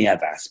in many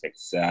other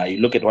aspects. You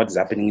look at what is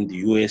happening in the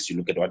US, you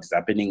look at what is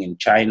happening in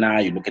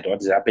China, you look at what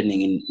is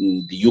happening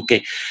in the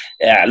UK.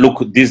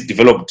 Look, these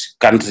developed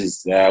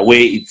countries where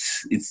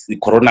the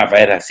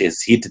coronavirus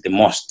has hit the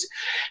most,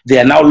 they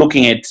are now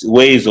looking at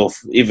ways of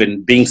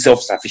even being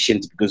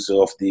self-sufficient because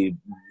of the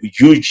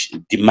huge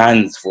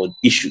demands for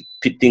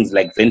things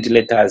like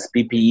ventilators,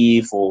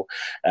 PPE for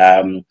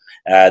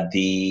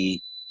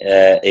the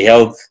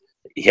health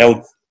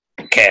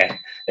care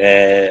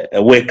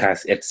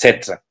workers,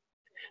 etc.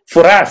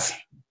 For us,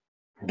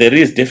 there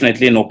is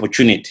definitely an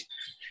opportunity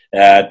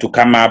to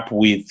come up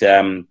with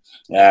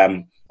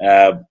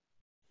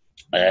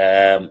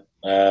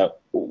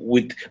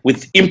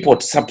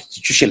import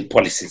substitution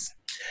policies.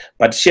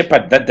 But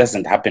Shepherd, that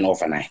doesn't happen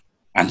overnight,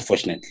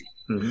 unfortunately.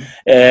 Mm-hmm.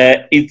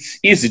 It's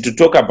easy to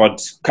talk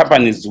about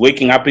companies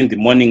waking up in the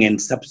morning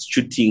and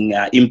substituting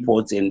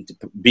imports and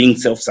being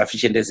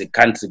self-sufficient as a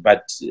country,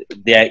 but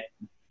there are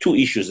two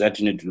issues that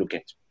you need to look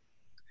at.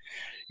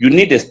 You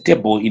need a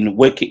stable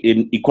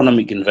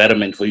economic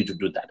environment for you to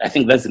do that. I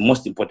think that's the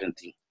most important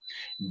thing.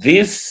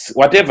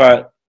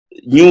 Whatever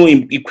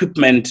new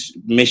equipment,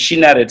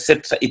 machinery,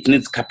 etc., it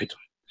needs capital.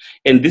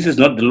 And this is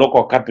not the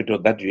local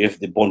capital that you have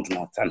the bond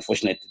notes,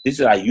 unfortunately.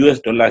 These are US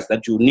dollars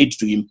that you need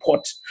to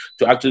import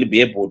to actually be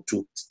able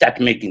to start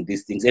making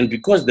these things. And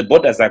because the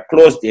borders are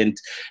closed and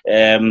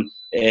there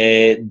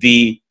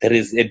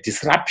is a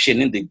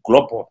disruption in the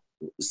global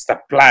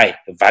supply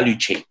value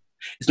chain,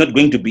 it's not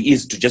going to be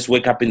easy to just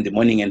wake up in the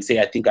morning and say,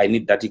 I think I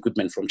need that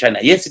equipment from China.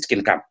 Yes, it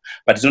can come,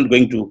 but it's not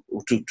going to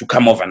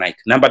come overnight.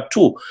 Number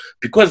two,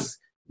 because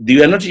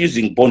you are not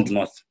using bond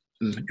notes,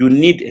 you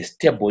need a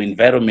stable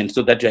environment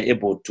so that you are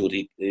able to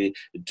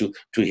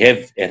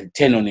have a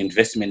return on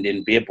investment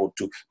and be able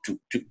to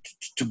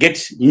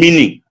get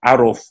meaning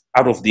out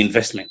of the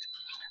investment.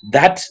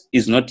 That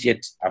is not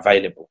yet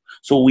available.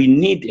 So we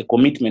need a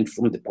commitment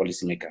from the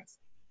policymakers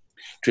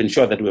to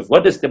ensure that we've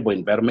got a stable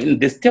environment.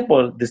 And the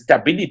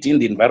stability in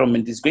the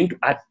environment is going to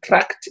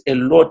attract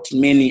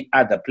many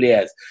other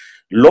players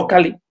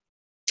locally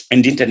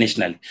and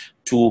internationally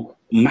to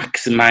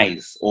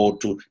maximize or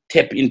to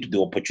tap into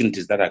the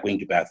opportunities that are going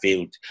to be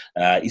availed,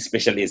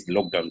 especially as the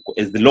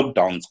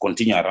lockdowns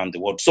continue around the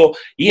world. So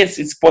yes,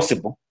 it's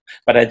possible,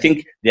 but I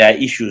think there are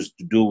issues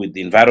to do with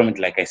the environment,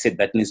 like I said,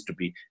 that needs to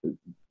be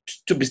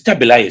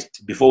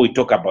stabilized before we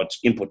talk about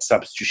import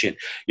substitution.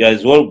 You're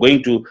as well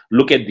going to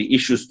look at the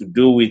issues to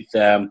do with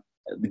the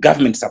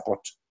government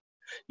support.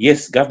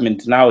 Yes,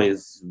 government now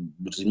has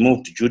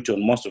removed duty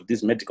on most of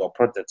these medical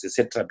products,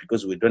 etc.,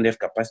 because we don't have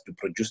capacity to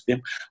produce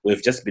them.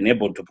 We've just been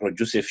able to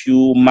produce a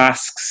few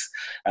masks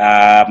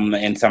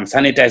and some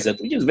sanitizers,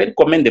 which is very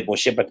commendable,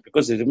 Shepherd,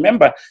 because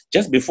remember,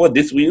 just before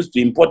this, we used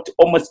to import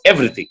almost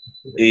everything.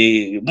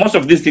 Most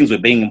of these things were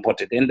being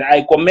imported, and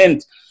I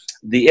commend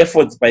the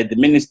efforts by the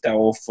Minister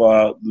of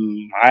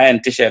Higher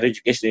and Tertiary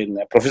Education,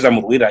 Professor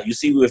Murwira. You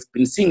see, we've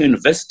been seeing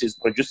universities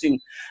producing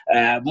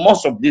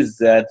most of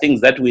these things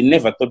that we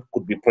never thought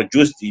could be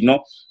produced,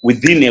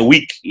 within a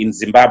week in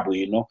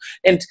Zimbabwe,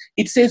 And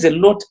it says a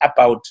lot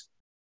about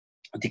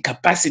the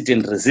capacity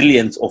and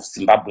resilience of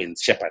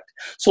Zimbabweans, Shepherd.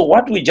 So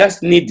what we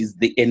just need is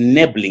the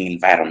enabling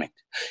environment.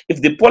 If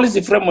the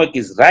policy framework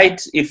is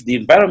right, if the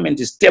environment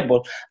is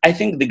stable, I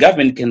think the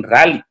government can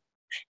rally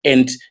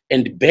and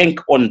bank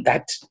on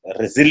that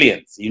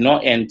resilience, and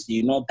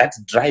that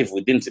drive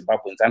within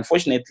Zimbabweans.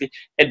 Unfortunately,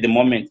 at the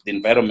moment, the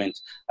environment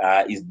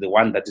is the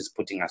one that is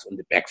putting us on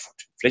the back foot.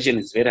 Inflation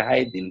is very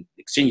high, the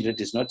exchange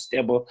rate is not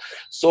stable.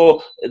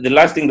 So the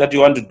last thing that you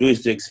want to do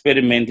is to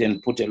experiment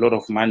and put a lot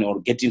of money or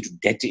get into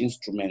debt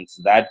instruments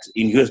that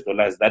in US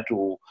dollars that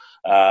will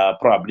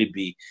probably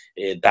be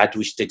that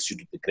which takes you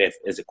to the grave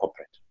as a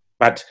corporate.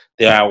 But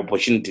there are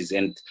opportunities,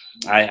 and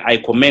I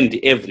commend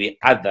every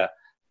other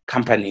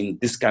company in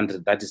this country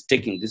that is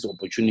taking this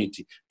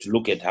opportunity to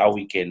look at how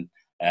we can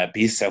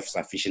be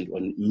self-sufficient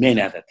on many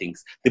other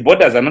things. The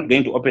borders are not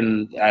going to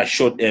open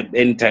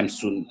anytime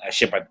soon,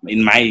 Shepherd,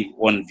 in my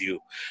own view.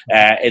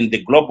 And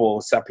the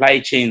global supply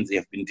chains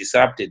have been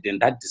disrupted,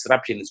 and that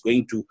disruption is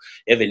going to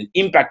have an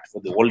impact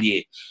for the whole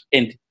year.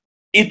 And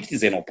it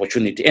is an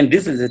opportunity. And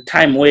this is a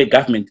time where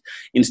government,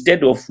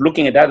 instead of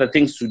looking at other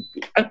things, should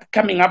be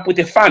coming up with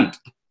a fund.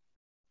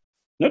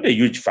 Not a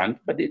huge fund,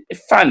 but a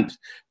fund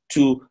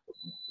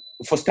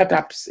for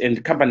startups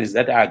and companies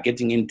that are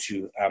getting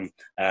into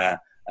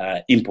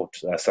import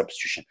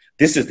substitution.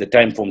 This is the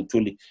time for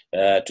Mtuli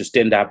to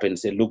stand up and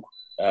say, look,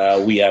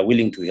 we are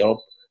willing to help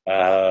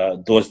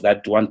those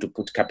that want to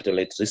put capital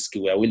at risk.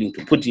 We are willing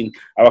to put in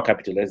our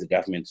capital as a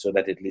government so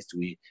that at least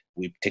we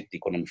take the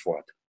economy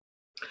forward.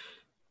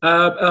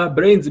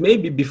 Brains,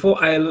 maybe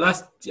before I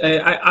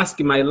ask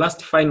my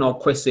last final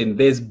question,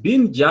 there's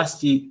been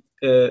just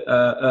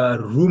a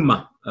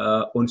rumor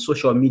on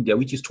social media,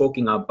 which is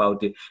talking about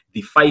the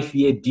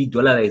 5-year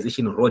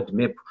de-dollarization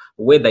roadmap,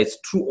 whether it's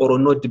true or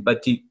not.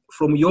 But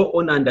from your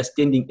own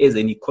understanding as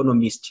an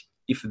economist,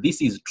 if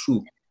this is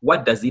true,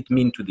 what does it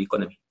mean to the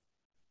economy?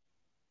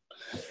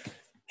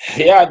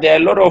 Yeah, there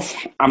are a lot of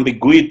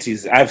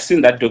ambiguities. I've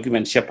seen that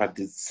document, Shepherd.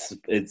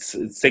 It's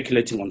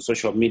circulating on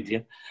social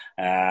media.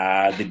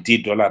 The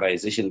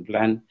de-dollarization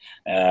plan.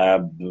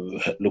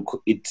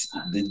 Look,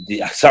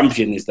 the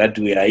assumption is that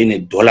we are in a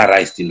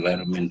dollarized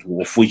environment,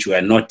 of which we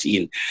are not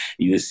in.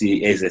 You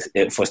see,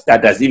 for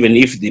starters, even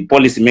if the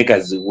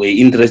policymakers were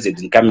interested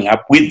in coming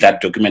up with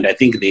that document, I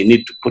think they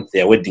need to put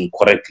their wording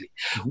correctly.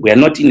 We are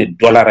not in a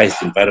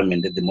dollarized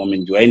environment at the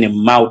moment. We are in a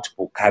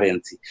multiple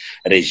currency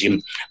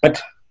regime.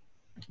 But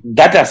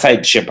that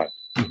aside, Shepherd,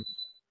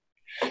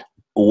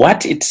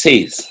 what it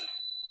says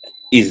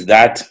is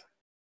that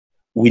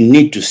we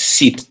need to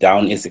sit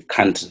down as a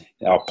country.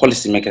 Our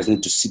policymakers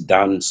need to sit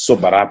down,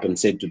 sober up, and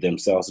say to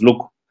themselves,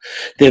 look,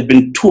 there have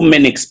been too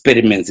many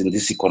experiments in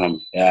this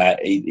economy.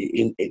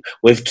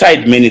 We've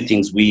tried many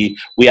things. We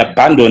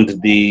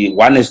abandoned the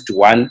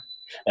 1:1.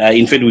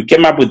 In fact, we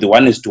came up with the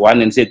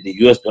 1:1 and said the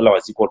US dollar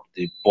was equal to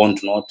the bond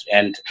note.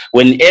 And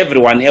when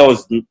everyone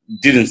else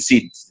didn't see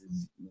it,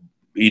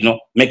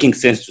 making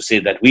sense to say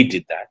that we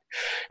did that.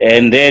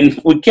 And then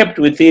we kept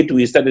with it.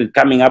 We started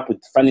coming up with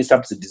funny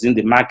subsidies in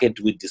the market.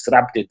 We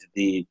disrupted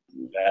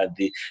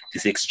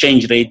this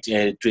exchange rate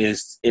to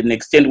an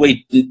extent where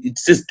it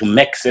ceased to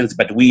make sense,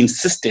 but we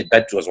insisted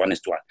that it was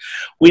 1:1.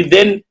 We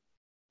then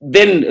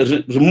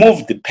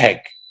removed the peg.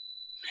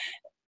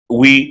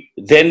 We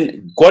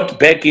then got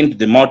back into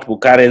the multiple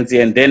currency,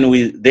 and then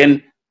we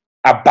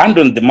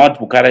abandoned the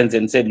multiple currency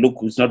and said, look,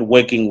 it's not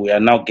working. We are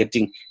now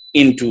getting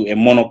into a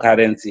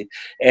monocurrency.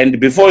 And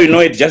before you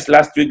know it, just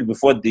last week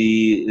before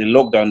the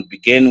lockdown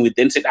began, we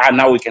then said,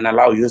 now we can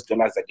allow US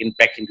dollars again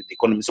back into the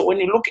economy. So when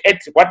you look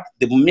at what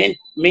the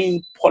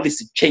main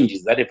policy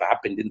changes that have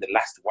happened in the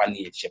last 1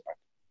 year, Shepherd,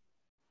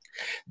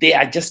 they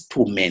are just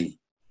too many.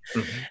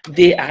 Mm-hmm.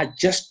 They are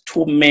just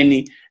too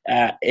many,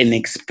 an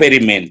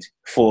experiment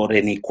for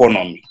an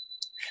economy.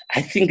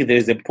 I think there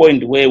is a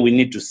point where we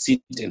need to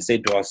sit and say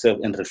to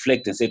ourselves and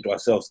reflect and say to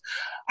ourselves,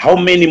 how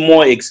many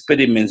more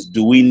experiments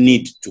do we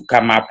need to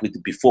come up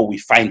with before we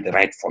find the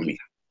right formula?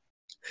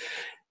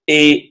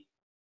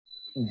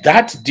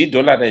 That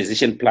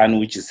de-dollarization plan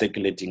which is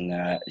circulating,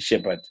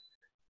 Shepherd,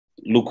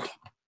 look,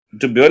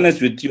 to be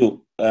honest with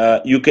you,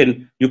 you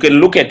can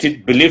look at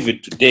it, believe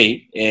it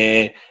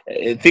today,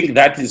 think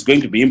that is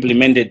going to be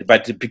implemented,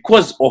 but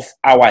because of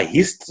our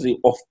history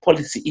of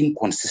policy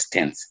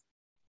inconsistency,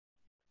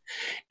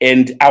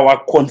 and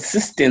our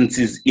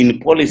consistencies in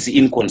policy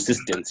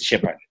inconsistency,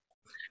 Shepherd,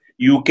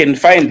 you can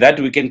find that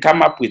we can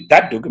come up with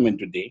that document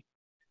today,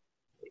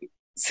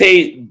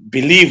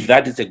 believe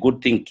that it's a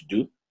good thing to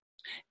do,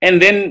 and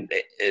then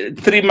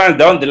 3 months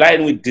down the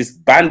line we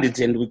disband it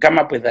and we come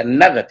up with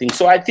another thing.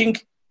 So I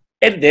think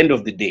at the end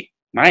of the day,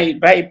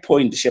 my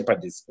point,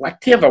 Shepherd, is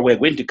whatever we're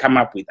going to come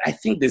up with, I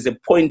think there's a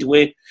point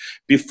where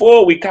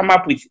before we come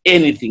up with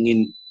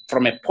anything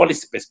from a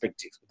policy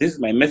perspective, this is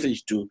my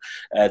message to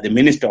the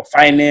Minister of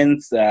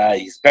Finance,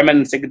 his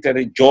Permanent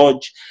Secretary,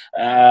 George.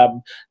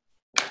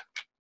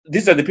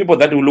 These are the people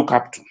that we look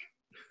up to.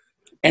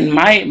 And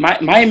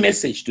my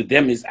message to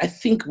them is, I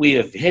think we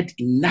have had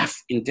enough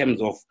in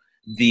terms of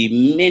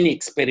the many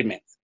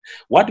experiments.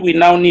 What we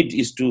now need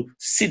is to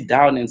sit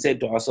down and say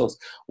to ourselves,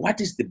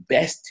 what is the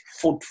best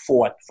foot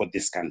forward for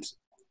this country?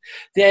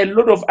 There are a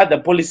lot of other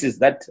policies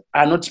that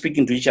are not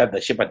speaking to each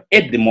other, Shepherd,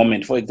 at the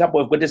moment. For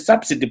example, we've got a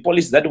subsidy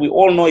policy that we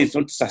all know is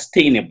not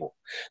sustainable.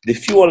 The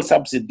fuel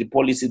subsidy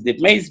policy, the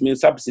maize meal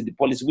subsidy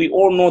policy, we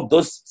all know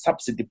those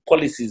subsidy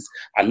policies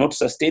are not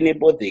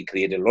sustainable. They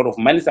create a lot of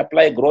money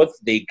supply growth.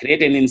 They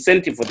create an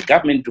incentive for the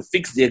government to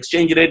fix the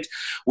exchange rate,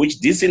 which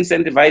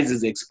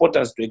disincentivizes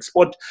exporters to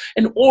export,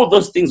 and all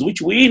those things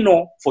which we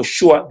know for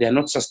sure they are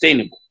not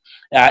sustainable.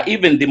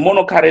 Even the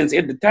monocurrency,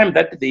 at the time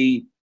that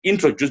they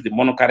introduced the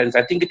monocurrency,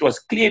 I think it was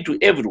clear to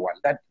everyone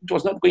that it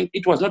was not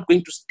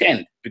going to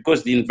stand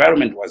because the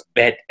environment was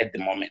bad at the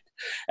moment.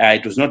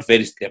 It was not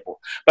very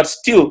stable. But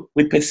still,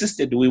 we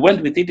persisted. We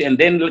went with it. And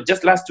then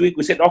just last week,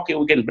 we said, okay,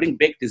 we can bring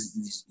back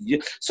this.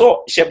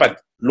 So, Shepherd,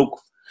 look,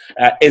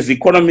 as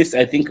economists,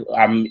 I think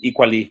I'm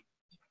equally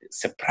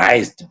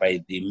surprised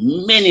by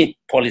the many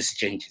policy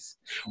changes.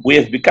 We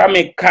have become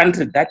a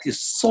country that is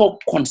so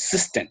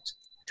consistent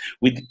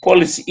with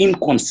policy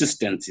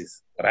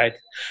inconsistencies, right?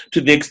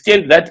 To the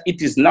extent that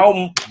it is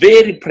now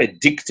very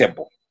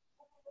predictable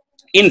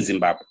in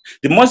Zimbabwe.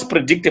 The most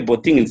predictable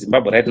thing in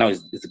Zimbabwe right now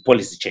is the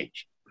policy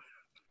change.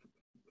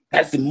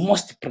 That's the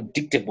most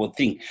predictable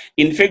thing.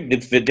 In fact,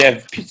 there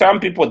are some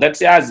people that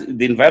say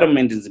the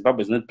environment in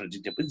Zimbabwe is not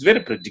predictable. It's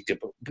very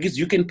predictable because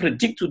you can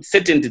predict with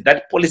certainty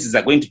that policies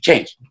are going to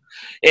change.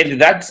 And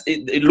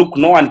look,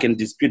 no one can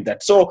dispute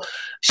that. So,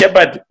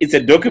 Shepherd, it's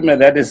a document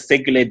that is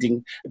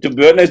circulating. To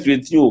be honest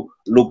with you,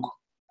 look,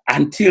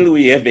 until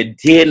we have a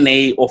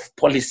DNA of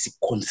policy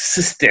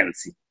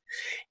consistency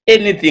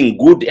anything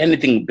good,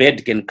 anything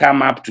bad can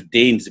come up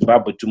today in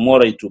Zimbabwe.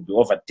 Tomorrow it will be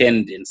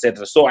overturned,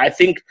 etc. So I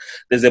think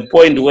there's a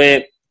point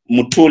where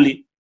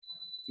Mutuli,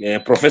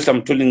 Professor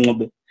Mutuli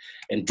Ngcobe,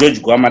 and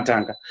George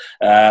Gwamatanga.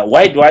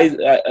 Why do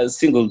I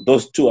single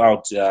those two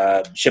out,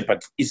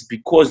 Shepherd? Is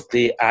because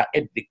they are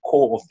at the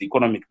core of the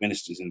economic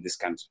ministries in this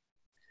country.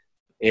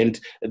 And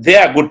they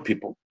are good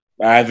people.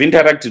 I've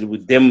interacted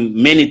with them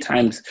many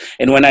times.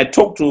 And when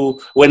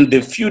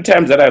the few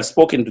times that I've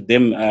spoken to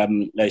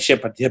them,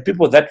 Shepherd, they are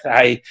people that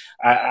I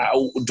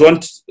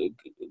don't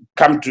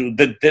come to,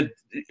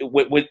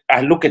 when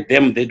I look at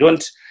them, they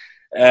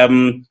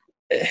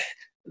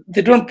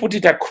don't put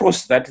it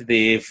across that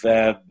they've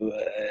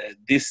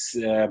this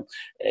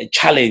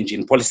challenge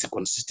in policy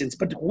consistency,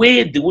 but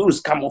where the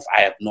wheels come off,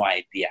 I have no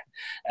idea.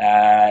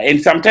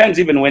 And sometimes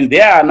even when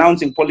they are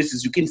announcing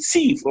policies, you can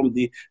see from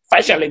the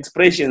facial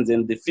expressions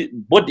and the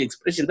body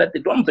expressions that they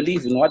don't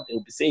believe in what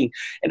they'll be saying.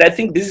 And I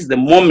think this is the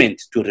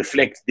moment to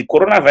reflect. The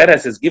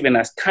coronavirus has given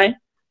us time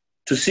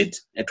to sit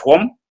at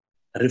home,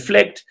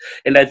 reflect,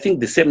 and I think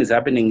the same is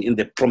happening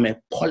from a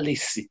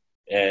policy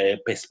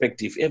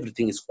perspective.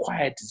 Everything is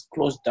quiet, it's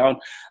closed down.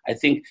 I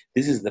think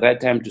this is the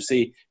right time to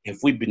say, have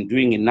we been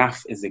doing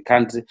enough as a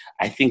country?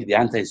 I think the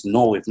answer is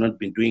no, we've not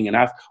been doing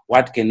enough.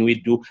 What can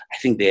we do? I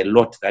think there are a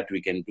lot that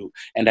we can do.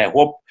 And I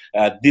hope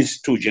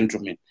these two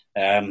gentlemen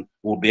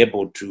will be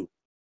able to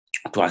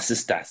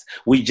assist us.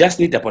 We just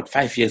need about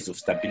 5 years of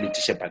stability,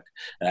 Shepherd.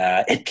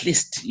 At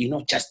least,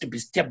 just to be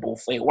stable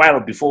for a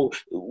while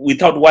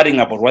without worrying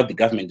about what the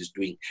government is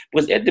doing.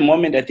 Because at the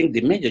moment, I think the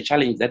major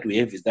challenge that we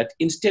have is that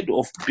instead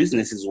of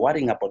businesses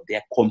worrying about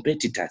their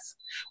competitors,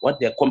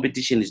 what their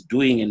competition is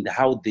doing and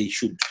how they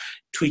should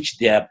twitch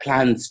their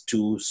plans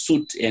to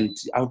suit and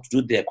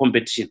outdo their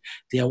competition,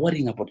 they are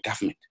worrying about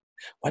government.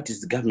 What is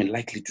the government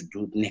likely to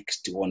do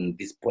next on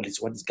this policy?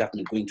 What is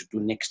government going to do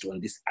next on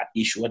this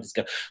issue?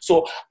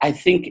 So I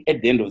think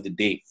at the end of the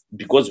day,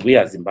 because we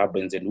are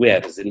Zimbabweans and we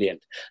are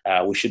resilient,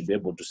 we should be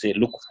able to say,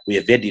 look, we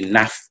have had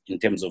enough in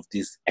terms of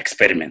these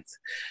experiments.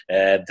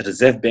 The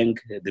Reserve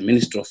Bank, the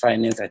Ministry of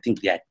Finance, I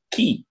think they are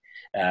key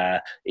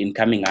in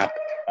coming up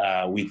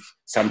with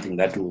something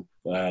that will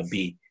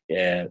be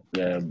a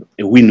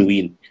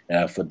win-win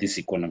for this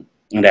economy.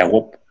 And I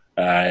hope,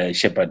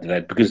 Shepherd,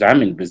 that because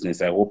I'm in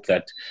business, I hope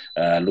that,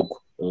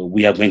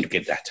 we are going to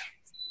get that.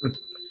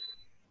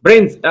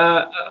 Brains,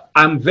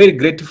 I'm very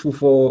grateful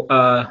for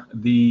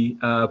the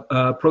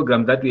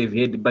program that we have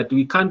had, but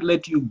we can't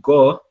let you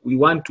go. We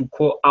want to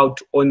call out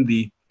on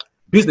the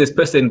business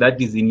person that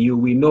is in you.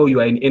 We know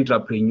you are an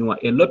entrepreneur.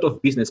 A lot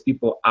of business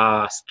people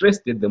are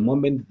stressed at the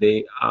moment.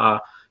 They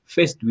are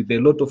faced with a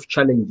lot of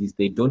challenges.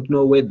 They don't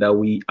know whether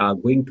we are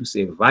going to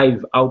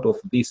survive out of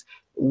this.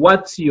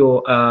 What's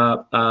your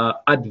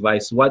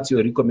advice? What's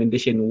your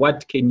recommendation?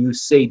 What can you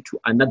say to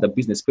another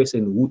business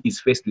person who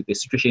is faced with the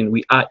situation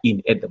we are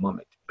in at the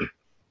moment?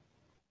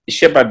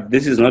 Shepherd,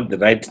 this is not the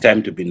right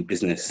time to be in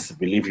business,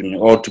 believe me,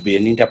 or to be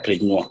an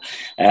entrepreneur.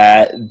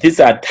 These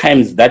are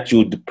times that you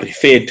would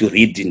prefer to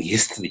read in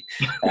history.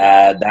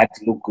 That,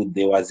 look,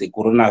 there was a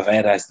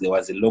coronavirus, there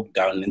was a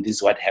lockdown, and this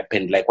is what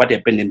happened, like what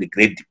happened in the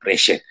Great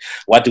Depression,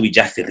 what we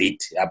just read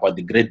about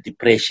the Great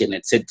Depression,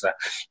 etc.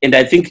 And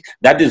I think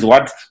that is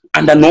what,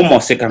 under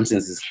normal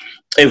circumstances,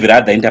 every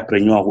other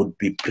entrepreneur would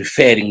be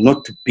preferring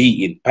not to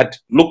be in. But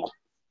look,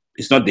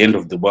 it's not the end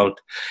of the world.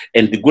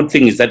 And the good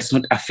thing is that it's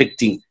not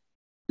affecting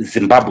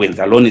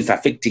Zimbabweans alone, is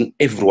affecting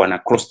everyone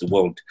across the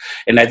world.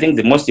 And I think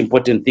the most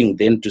important thing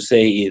then to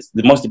say is,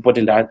 the most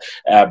important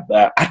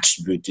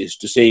attribute is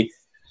to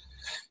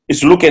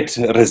look at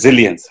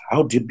resilience.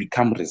 How do you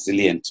become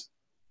resilient?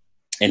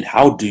 And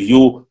how do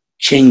you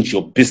change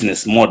your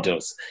business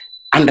models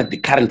under the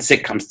current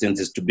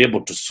circumstances to be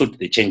able to suit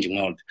the changing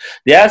world?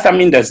 There are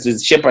some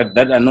industries, Shepherd,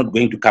 that are not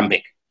going to come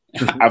back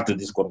after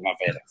this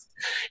coronavirus.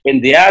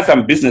 And there are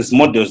some business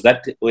models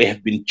that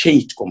have been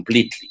changed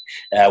completely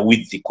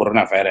with the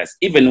coronavirus.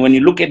 Even when you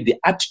look at the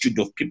attitude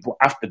of people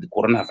after the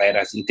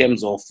coronavirus in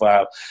terms of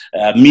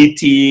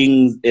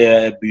meetings,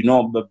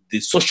 the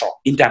social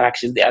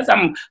interactions, there are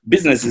some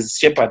businesses,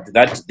 Shepherd,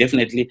 that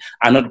definitely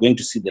are not going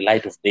to see the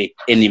light of day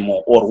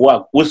anymore,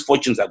 or whose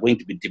fortunes are going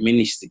to be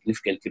diminished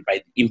significantly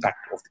by the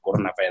impact of the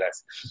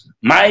coronavirus.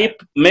 My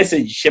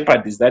message,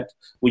 Shepherd, is that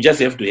we just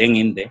have to hang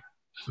in there.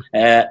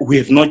 We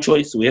have no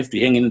choice. We have to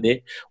hang in there.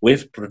 We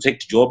have to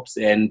protect jobs.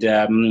 And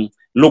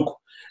look,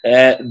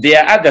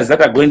 there are others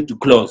that are going to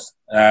close.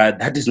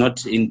 That is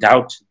not in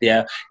doubt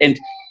there. And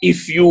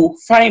if you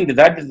find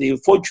that the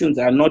fortunes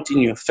are not in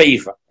your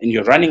favor and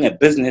you're running a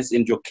business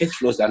and your cash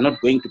flows are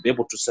not going to be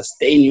able to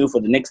sustain you for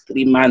the next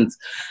 3 months,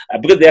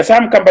 because there are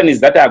some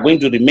companies that are going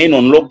to remain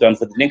on lockdown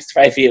for the next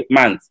 5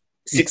 months.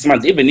 6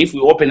 months, even if we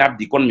open up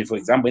the economy, for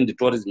example, in the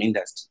tourism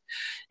industry.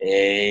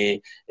 I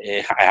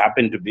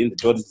happen to be in the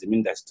tourism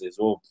industry,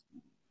 so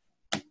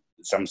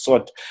some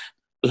sort.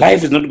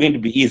 Life is not going to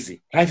be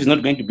easy. Life is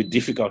not going to be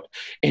difficult.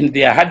 And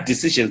there are hard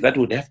decisions that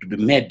would have to be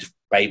made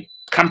by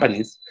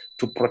companies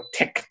to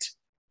protect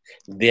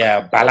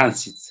their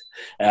balance sheets.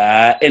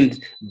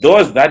 And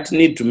those that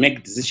need to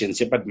make decisions,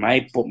 Shepherd,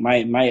 my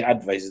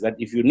advice is that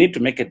if you need to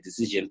make a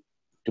decision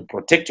to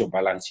protect your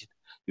balance sheet,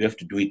 you have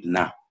to do it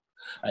now.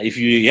 If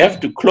you have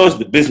to close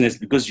the business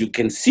because you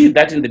can see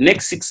that in the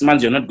next 6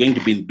 months you're not going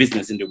to be in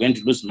business and you're going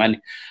to lose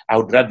money, I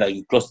would rather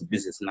you close the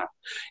business now.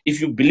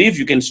 If you believe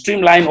you can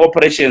streamline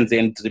operations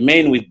and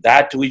remain with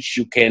that which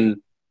you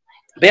can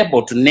be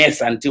able to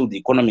nurse until the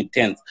economy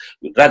turns,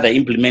 you'd rather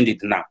implement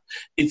it now.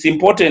 It's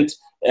important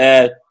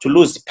to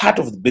lose part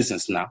of the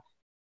business now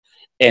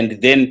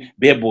and then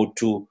be able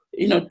to,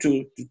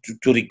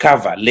 to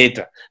recover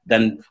later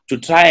than to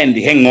try and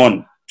hang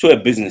on to a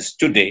business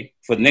today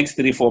for the next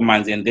 3-4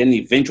 months, and then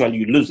eventually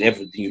you lose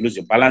everything. You lose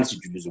your balance, you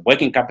lose your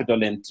working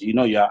capital, and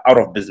you're out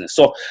of business.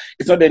 So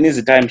it's not an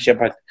easy time,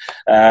 Shepherd.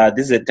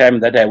 This is a time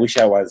that I wish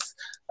I was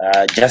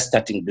just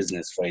starting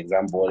business, for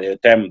example. A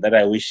time that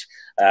I wish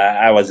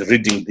I was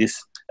reading this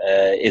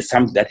is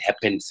something that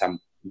happened some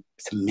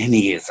many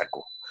years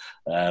ago,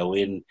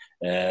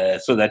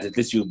 so that at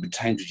least you'll be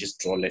trying to just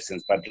draw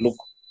lessons. But look,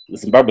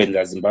 Zimbabweans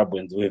are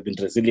Zimbabweans. We have been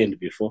resilient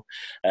before.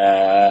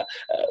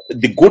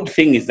 The good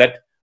thing is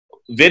that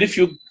very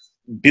few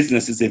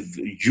businesses have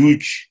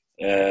huge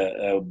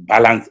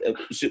balance.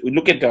 So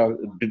look at our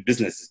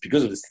businesses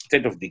because of the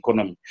state of the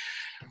economy.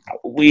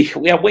 We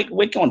are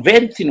working on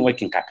very thin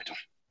working capital.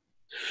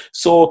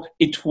 So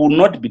it will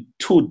not be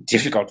too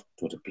difficult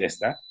to replace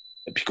that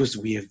because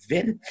we have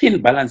very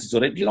thin balances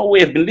already. We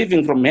have been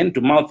living from hand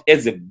to mouth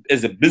as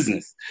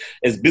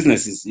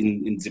businesses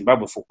in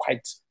Zimbabwe for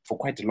quite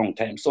a long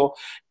time. So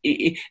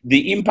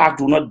the impact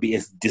will not be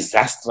as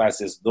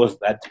disastrous as those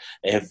that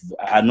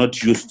are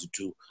not used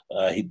to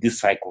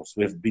these cycles.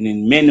 We have been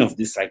in many of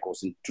these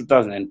cycles in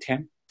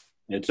 2010,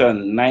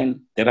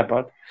 2009,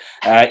 thereabout.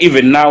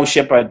 Even now,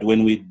 Shepherd,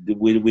 when we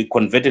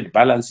converted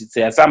balances,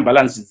 there are some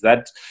balances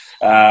that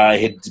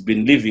had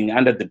been living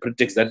under the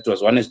pretext that it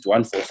was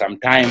 1:1 for some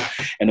time,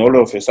 and all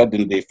of a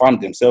sudden they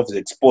found themselves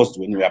exposed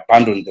when we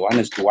abandoned the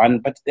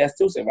 1:1, but they are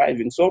still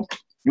surviving. So,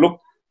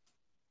 look,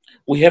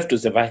 we have to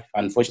survive,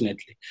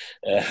 unfortunately.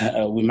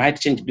 We might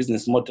change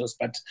business models,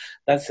 but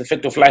that's the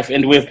fact of life.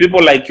 And we have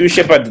people like you,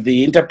 Shepherd,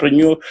 the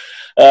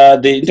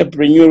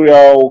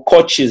entrepreneurial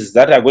coaches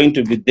that are going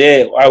to be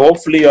there.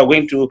 Hopefully, you are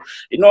going to,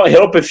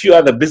 help a few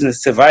other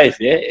businesses survive.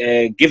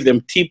 Give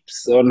them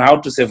tips on how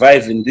to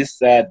survive in this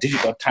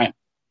difficult time.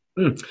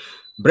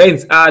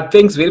 Brains,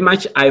 thanks very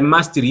much. I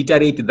must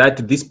reiterate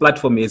that this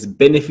platform has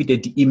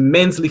benefited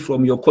immensely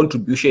from your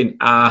contribution.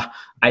 I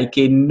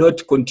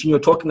cannot continue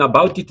talking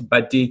about it,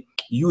 but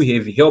you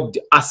have helped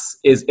us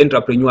as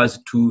entrepreneurs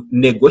to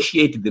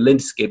negotiate the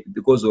landscape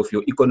because of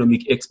your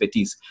economic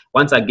expertise.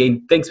 Once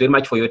again, thanks very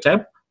much for your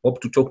time.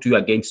 Hope to talk to you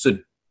again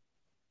soon.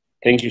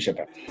 Thank you,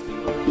 Shepherd.